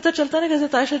 اس سے یہ پتہ چلتا ہے کہ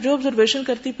حضرت عائشہ جو آبزرویشن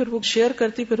کرتی پھر وہ شیئر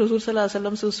کرتی، پھر حضور صلی اللہ علیہ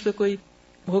وسلم سے اس پہ کوئی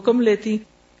حکم لیتی،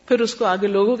 پھر اس کو آگے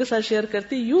لوگوں کے ساتھ شیئر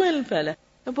کرتی. یوں علم پھیلا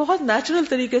ہے بہت نیچرل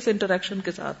طریقے سے انٹریکشن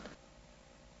کے ساتھ،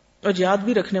 اور یاد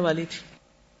بھی رکھنے والی تھی.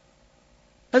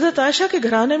 حضرت عائشہ کے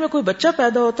گھرانے میں کوئی بچہ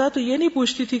پیدا ہوتا تو یہ نہیں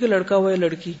پوچھتی تھی کہ لڑکا ہوا یا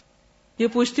لڑکی، یہ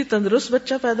پوچھتی تندرست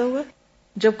بچہ پیدا ہوا.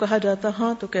 جب کہا جاتا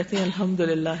ہاں تو کہتے ہیں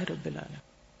الحمدللہ رب العالمین.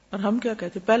 اور ہم کیا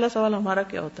کہتے ہیں؟ پہلا سوال ہمارا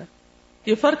کیا ہوتا ہے؟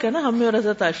 یہ فرق ہے نا ہم میں اور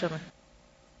حضرت عائشہ میں.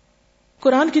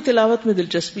 قرآن کی تلاوت میں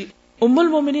دلچسپی. ام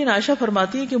المومنین عائشہ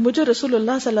فرماتی ہے کہ مجھے رسول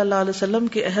اللہ صلی اللہ علیہ وسلم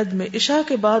کے عہد میں عشاء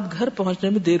کے بعد گھر پہنچنے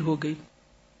میں دیر ہو گئی.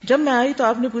 جب میں آئی تو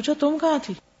آپ نے پوچھا تم کہاں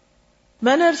تھی؟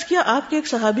 میں نے عرض کیا آپ کے ایک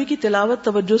صحابی کی تلاوت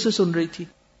توجہ سے سن رہی تھی،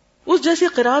 اس جیسی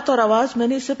قرات اور آواز میں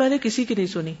نے اس سے پہلے کسی کی نہیں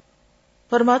سنی.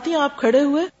 فرماتی ہیں آپ کھڑے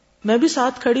ہوئے، میں بھی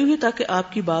ساتھ کھڑی ہوئی تاکہ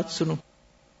آپ کی بات سنوں.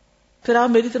 پھر آپ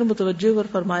میری طرف متوجہ اور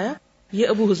فرمایا یہ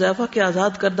ابو حذیفہ کے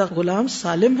آزاد کردہ غلام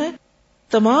سالم ہے،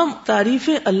 تمام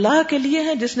تعریفیں اللہ کے لیے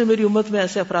ہیں جس نے میری امت میں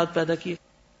ایسے افراد پیدا کیے.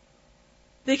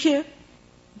 دیکھیے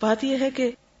بات یہ ہے کہ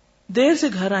دیر سے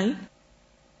گھر آئیں،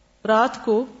 رات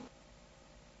کو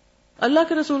اللہ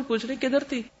کے رسول پوچھ رہے کدھر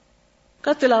تھی؟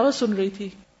 کا تلاوت سن رہی تھی.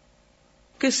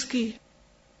 کس کی؟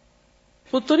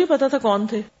 خود تو نہیں پتا تھا کون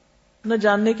تھے، نہ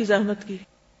جاننے کی زحمت کی.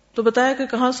 تو بتایا کہ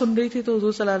کہاں سن رہی تھی، تو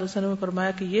حضور صلی اللہ علیہ وسلم نے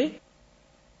فرمایا کہ یہ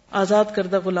آزاد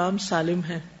کردہ غلام سالم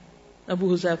ہیں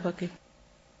ابو حذیفہ کے.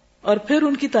 اور پھر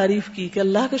ان کی تعریف کی کہ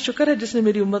اللہ کا شکر ہے جس نے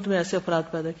میری امت میں ایسے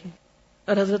افراد پیدا کیے.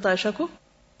 اور حضرت عائشہ کو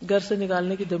گھر سے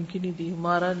نکالنے کی دھمکی نہیں دی،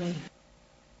 مارا نہیں،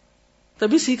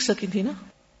 تبھی سیکھ سکی تھی نا.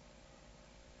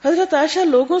 حضرت عائشہ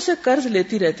لوگوں سے قرض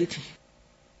لیتی رہتی تھی.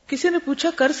 کسی نے پوچھا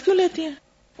قرض کیوں لیتی ہیں؟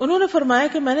 انہوں نے فرمایا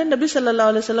کہ میں نے نبی صلی اللہ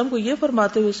علیہ وسلم کو یہ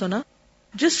فرماتے ہوئے سنا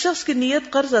جس شخص کی نیت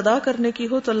قرض ادا کرنے کی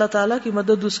ہو تو اللہ تعالیٰ کی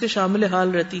مدد اس کے شامل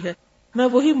حال رہتی ہے. میں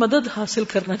وہی مدد حاصل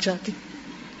کرنا چاہتی.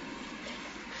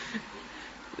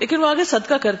 لیکن وہ آگے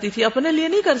صدقہ کرتی تھی، اپنے لیے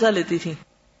نہیں قرضہ لیتی تھی.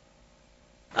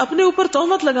 اپنے اوپر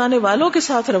تہمت لگانے والوں کے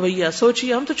ساتھ رویہ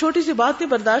سوچیے. ہم تو چھوٹی سی بات نہیں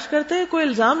برداشت کرتے، کوئی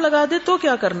الزام لگا دے تو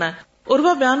کیا کرنا ہے.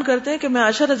 عروہ بیان کرتے ہیں کہ میں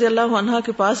عائشہ رضی اللہ عنہا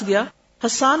کے پاس گیا،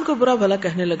 حسان کو برا بھلا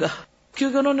کہنے لگا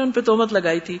کیونکہ انہوں نے ان پہ تہمت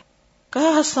لگائی تھی.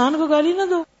 کہا حسان کو گالی نہ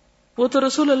دو، وہ تو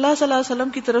رسول اللہ صلی اللہ علیہ وسلم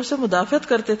کی طرف سے مدافعت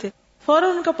کرتے تھے. فوراً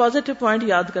ان کا پازیٹو پوائنٹ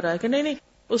یاد کرایا کہ نہیں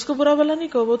اس کو برا بھلا نہیں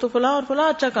کہو، وہ تو فلاں اور فلاں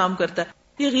اچھا کام کرتا ہے.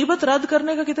 یہ غیبت رد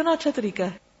کرنے کا کتنا اچھا طریقہ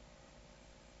ہے.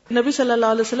 نبی صلی اللہ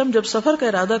علیہ وسلم جب سفر کا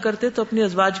ارادہ کرتے تو اپنی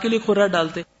ازواج کے لیے خرہ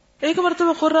ڈالتے. ایک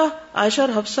مرتبہ خرہ عائشہ اور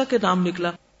حفصہ کے نام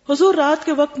نکلا. حضور رات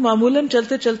کے وقت معمولاً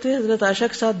چلتے چلتے حضرت عائشہ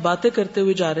کے ساتھ باتیں کرتے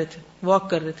ہوئے جا رہے تھے، واک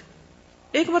کر رہے تھے.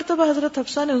 ایک مرتبہ حضرت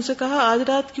حفصہ نے ان سے کہا آج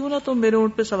رات کیوں نہ تم میرے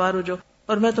اونٹ پہ سوار ہو جاؤ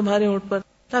اور میں تمہارے اونٹ پر،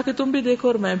 تاکہ تم بھی دیکھو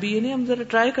اور میں بھی. یہ نہیں ہم ذرا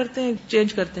ٹرائی کرتے ہیں،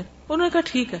 چینج کرتے ہیں. انہوں نے کہا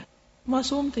ٹھیک ہے.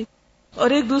 معصوم تھی اور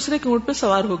ایک دوسرے کے اونٹ پہ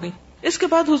سوار ہو گئی. اس کے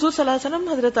بعد حضور صلی اللہ علیہ وسلم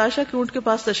حضرت عائشہ کے اونٹ کے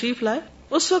پاس تشریف لائے.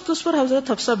 اس وقت اس پر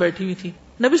حضرت حفصہ بیٹھی ہوئی تھی.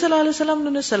 نبی صلی اللہ علیہ وسلم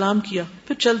نے سلام کیا،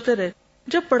 پھر چلتے رہے.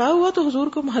 جب پڑا ہوا تو حضور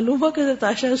کو معلوم ہوا کہ حضرت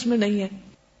عائشہ اس میں نہیں ہے.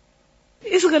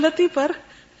 اس غلطی پر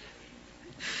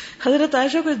حضرت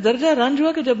عائشہ کو اس درجہ رنج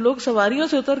ہوا کہ جب لوگ سواریوں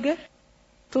سے اتر گئے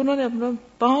تو انہوں نے اپنا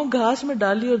پاؤں گھاس میں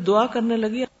ڈالی اور دعا کرنے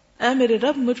لگی، اے میرے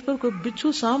رب مجھ پر کوئی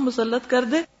بچھو سام مسلط کر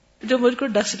دے جو مجھ کو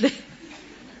ڈس لے.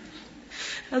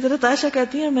 حضرت عائشہ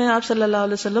کہتی ہیں میں آپ صلی اللہ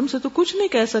علیہ وسلم سے تو کچھ نہیں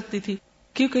کہہ سکتی تھی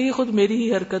کیونکہ یہ خود میری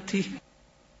ہی حرکت تھی،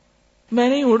 میں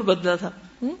نے ہی اونٹ بدلا تھا.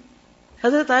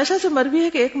 حضرت عائشہ سے مروی ہے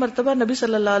کہ ایک مرتبہ نبی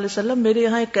صلی اللہ علیہ وسلم میرے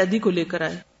یہاں ایک قیدی کو لے کر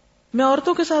آئے. میں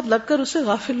عورتوں کے ساتھ لگ کر اس سے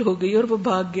غافل ہو گئی اور وہ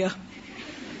بھاگ گیا.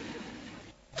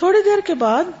 تھوڑی دیر کے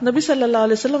بعد نبی صلی اللہ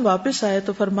علیہ وسلم واپس آئے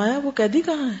تو فرمایا وہ قیدی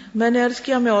کہاں ہے؟ میں نے عرض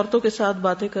کیا میں عورتوں کے ساتھ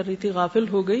باتیں کر رہی تھی، غافل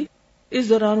ہو گئی، اس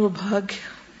دوران وہ بھاگ گیا.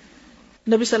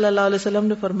 نبی صلی اللہ علیہ وسلم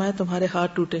نے فرمایا تمہارے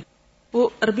ہاتھ ٹوٹے. وہ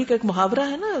عربی کا ایک محاورہ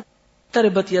ہے نا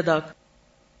تربت یداک،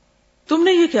 تم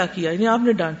نے یہ کیا کیا، یعنی آپ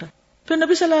نے ڈانٹا. پھر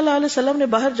نبی صلی اللہ علیہ وسلم نے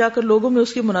باہر جا کر لوگوں میں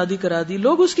اس کی منادی کرا دی.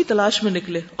 لوگ اس کی تلاش میں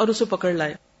نکلے اور اسے پکڑ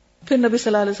لائے. پھر نبی صلی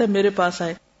اللہ علیہ وسلم میرے پاس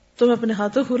آئے تو میں اپنے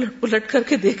ہاتھوں کو الٹ کر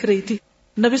کے دیکھ رہی تھی.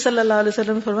 نبی صلی اللہ علیہ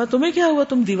وسلم نے فرمایا تمہیں کیا ہوا،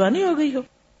 تم دیوانی ہو گئی ہو؟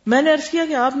 میں نے عرض کیا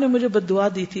کہ آپ نے مجھے بد دعا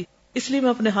دی تھی، اس لیے میں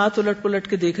اپنے ہاتھ الٹ پلٹ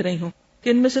کے دیکھ رہی ہوں کہ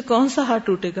ان میں سے کون سا ہاتھ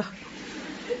ٹوٹے گا.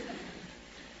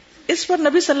 اس پر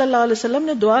نبی صلی اللہ علیہ وسلم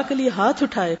نے دعا کے لیے ہاتھ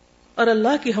اٹھائے اور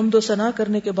اللہ کی حمد و ثنا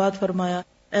کرنے کے بعد فرمایا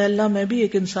اے اللہ میں بھی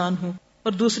ایک انسان ہوں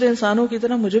اور دوسرے انسانوں کی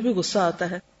طرح مجھے بھی غصہ آتا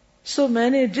ہے، سو میں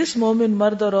نے جس مومن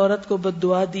مرد اور عورت کو بد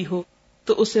دعا دی ہو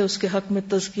تو اسے اس کے حق میں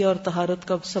تزکیہ اور طہارت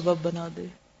کا سبب بنا دے.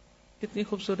 کتنی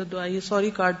خوبصورت دعا، یہ سوری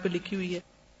کارڈ پہ لکھی ہوئی ہے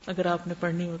اگر آپ نے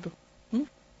پڑھنی ہو تو.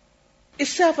 اس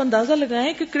سے آپ اندازہ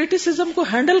لگائیں کہ کرٹیسزم کو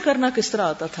ہینڈل کرنا کس طرح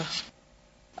آتا تھا.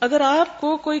 اگر آپ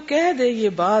کو کوئی کہہ دے یہ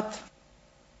بات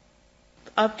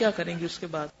آپ کیا کریں گے اس کے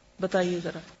بعد بتائیے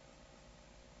ذرا.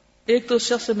 ایک تو اس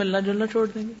شخص سے ملنا جلنا چھوڑ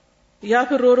دیں گے یا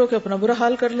پھر رو رو کے اپنا برا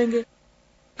حال کر لیں گے.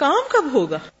 کام کب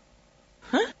ہوگا؟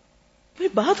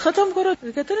 بات ختم کرو،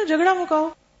 کہتے ہیں نا جھگڑا مکاؤ.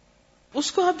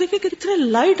 اس کو آپ دیکھیں کہ اتنے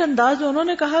لائٹ انداز میں انہوں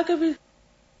نے کہا کہ بھی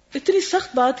اتنی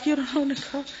سخت بات کی اور انہوں نے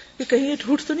کہا کہ کہیں یہ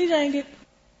ٹوٹ تو نہیں جائیں گے،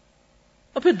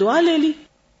 اور پھر دعا لے لی.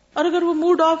 और अगर वो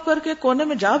मूड ऑफ करके कोने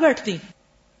में जा बैठती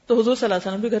तो हुजूर सल्लल्लाहु अलैहि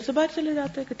वसल्लम भी घर से बाहर चले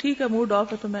जाते कि ठीक है मूड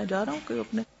ऑफ है तो मैं जा रहा हूँ, कोई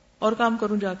अपने और काम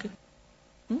करूं जाके।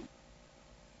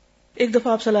 एक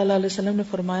दफा आप सल्लल्लाहु अलैहि वसल्लम ने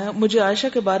फरमाया, मुझे आयशा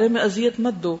के बारे में अजियत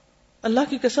मत दो, अल्लाह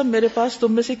की कसम मेरे पास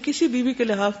तुम में से किसी बीवी के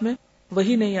लिहाफ में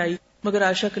वही नहीं आई मगर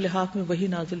आयशा के लिहाफ में वही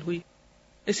नाजिल हुई।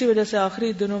 इसी वजह से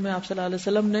आखिरी दिनों में आप सल्लल्लाहु अलैहि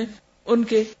वसल्लम ने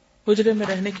उनके हुजरे में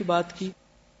रहने की बात की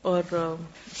और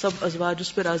सब अज़वाज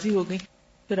उस पर राजी हो गई।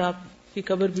 फिर आपकी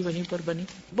कब्र भी वहीं पर बनी।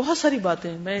 बहुत सारी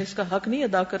बातें, मैं इसका हक नहीं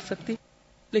अदा कर सकती,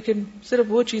 लेकिन सिर्फ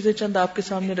वो चीजें चंद आपके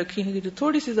सामने रखी हैं कि जो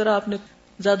थोड़ी सी जरा आपने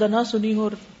ज्यादा ना सुनी हो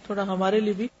और थोड़ा हमारे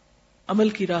लिए भी अमल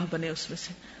की राह बने उसमें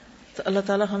से। तो अल्लाह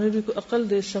ताला हमें भी अक्ल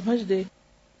दे, समझ दे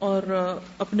और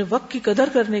अपने वक्त की कदर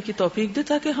करने की तौफीक दे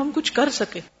ताकि हम कुछ कर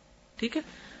सके। ठीक है।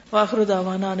 वाखिर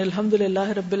दावाना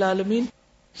अल्हम्दुलिल्लाहि रब्बिल आलमीन।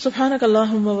 सुब्हानक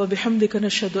अल्लाहुम्मा व बिहम्दिका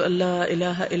नशहदु अल्ला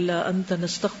इलाहा इल्ला अंता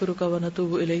नस्तगफिरुका व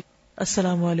नतूबु इलैक।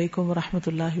 अस्सलामु अलैकुम व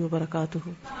रहमतुल्लाहि व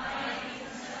बरकातुहू।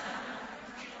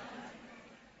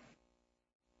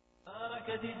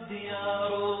 تباركت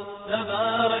الديار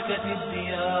تباركت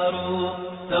الديار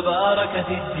تباركت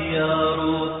الديار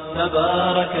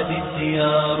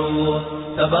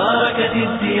تباركت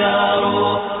الديار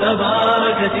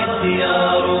تباركت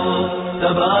الديار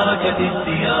تباركت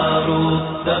الديار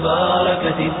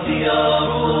تباركت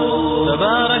الديار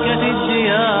تباركت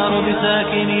الديار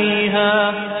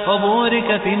بساكنيها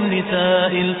وبورك في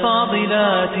النساء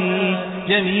الفاضلات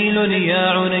جميل يا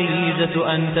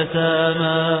عنيزة أنت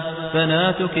ساما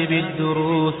بناتك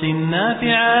بالدروس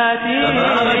النافعات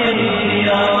تباركت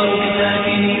الديار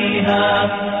بساكنيها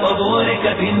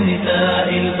وبورك في النساء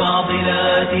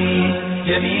الفاضلات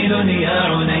جميل يا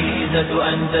عنيزة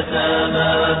أنت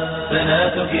ساما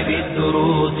بناتك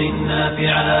بالدروس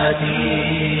النافعات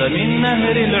فمن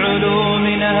نهر العلوم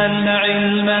نهلن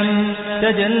علما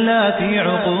تجلى في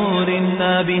عقول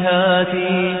النابهات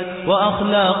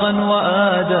وأخلاقا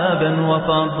وآدابا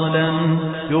وفضلا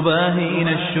يباهين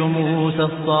الشموس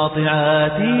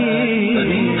الساطعات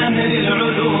فمن نهر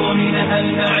العلوم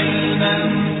نهلن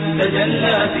علما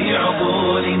تجلى في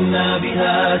عقول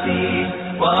النابهات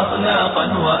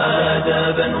وأخلاقا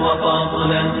وآدابا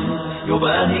وفضلا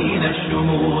يباهين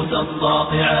الشموس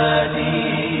الساطعات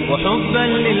وحبا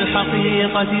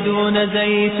للحقيقة دون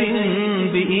زيف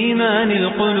بإيمان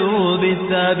القلوب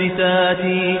الثابتات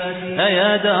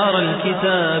أيا دار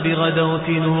الكتاب غدوت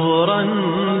نورا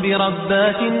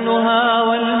بربات النهى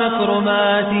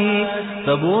والمكرمات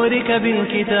فبورك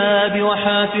بالكتاب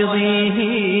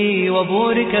وحافظيه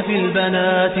وبورك في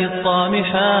البنات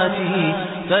الطامحات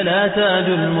فلا تاج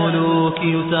الملوك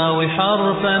يساوي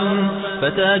حرفا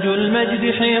فتاج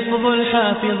المجد حفظ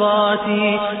الحافظات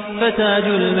فتاج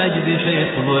المجد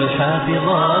حفظ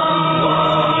الحافظات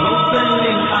وحبا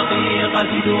للحقيقة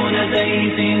دون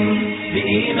زيف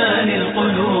بإيمان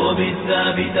القلوب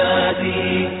الثابتات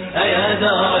أيا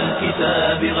دار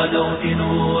الكتاب غدوت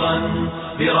نورا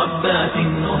بربات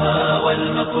النهى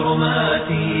والمكرمات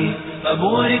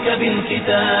فبورك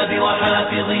بالكتاب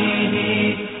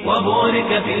وحافظيه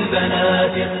وبورك في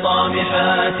البنات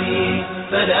الطامحات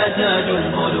فلا تاج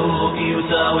الملوك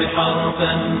يساوي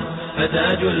حرفا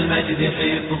فتاج المجد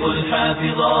حفظ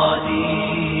الحافظات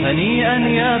هنيئا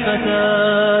يا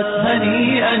فتاة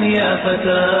هنيئا يا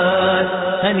فتاة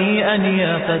هنيئا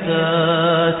يا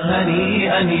فتاة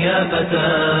هنيئا يا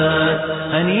فتاة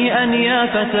هنيئا يا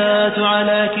فتاة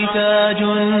على كتاج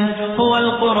هو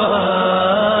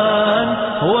القرآن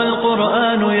هو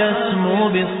القرآن يسمو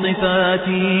بالصفات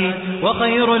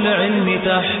وخير العلم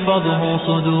تحفظه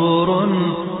صدور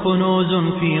كنوز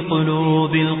في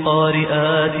قلوب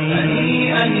القارئات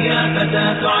هنيئا يا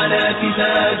فتاة على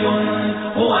كتاج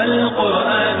هو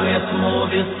القرآن يسمو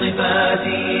بالصفات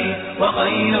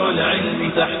وخير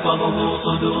العلم تحفظه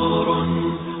صدور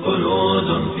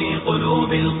كنوز في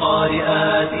قلوب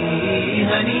القارئات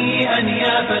هنيئا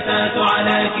يا فتاة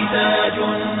على كتاج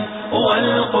هو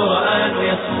القرآن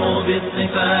يسمو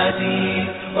بالصفات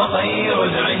وخير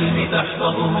العلم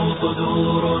تحفظه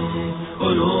صدور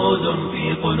كنوز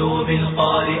في قلوب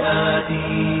القارئات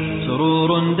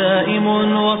سرور دائم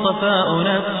وصفاء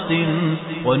نفس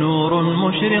ونور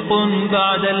مشرق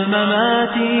بعد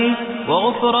الممات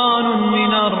وغفران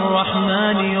من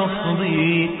الرحمن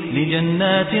يفضي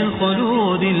لجنات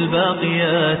الخلود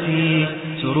الباقيات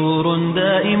سرور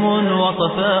دائم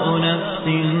وصفاء نفس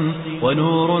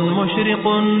ونور مشرق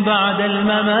بعد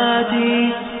الممات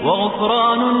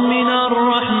وغفران من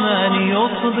الرحمن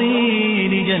يفضي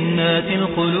لجنات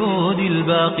الخلود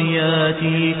الباقيات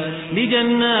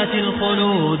لجنات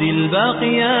الخلود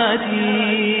الباقيات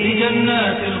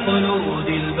لجنات الخلود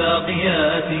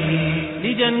الباقيات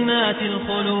لجنات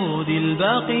الخلود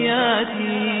الباقيات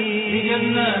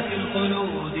لجنات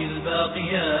الخلود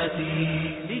الباقيات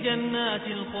لجنات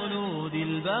الخلود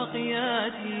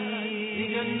الباقيات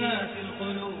لجنات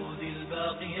الخلود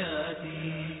الباقيات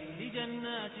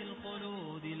لجنات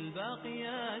الخلود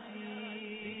الباقيات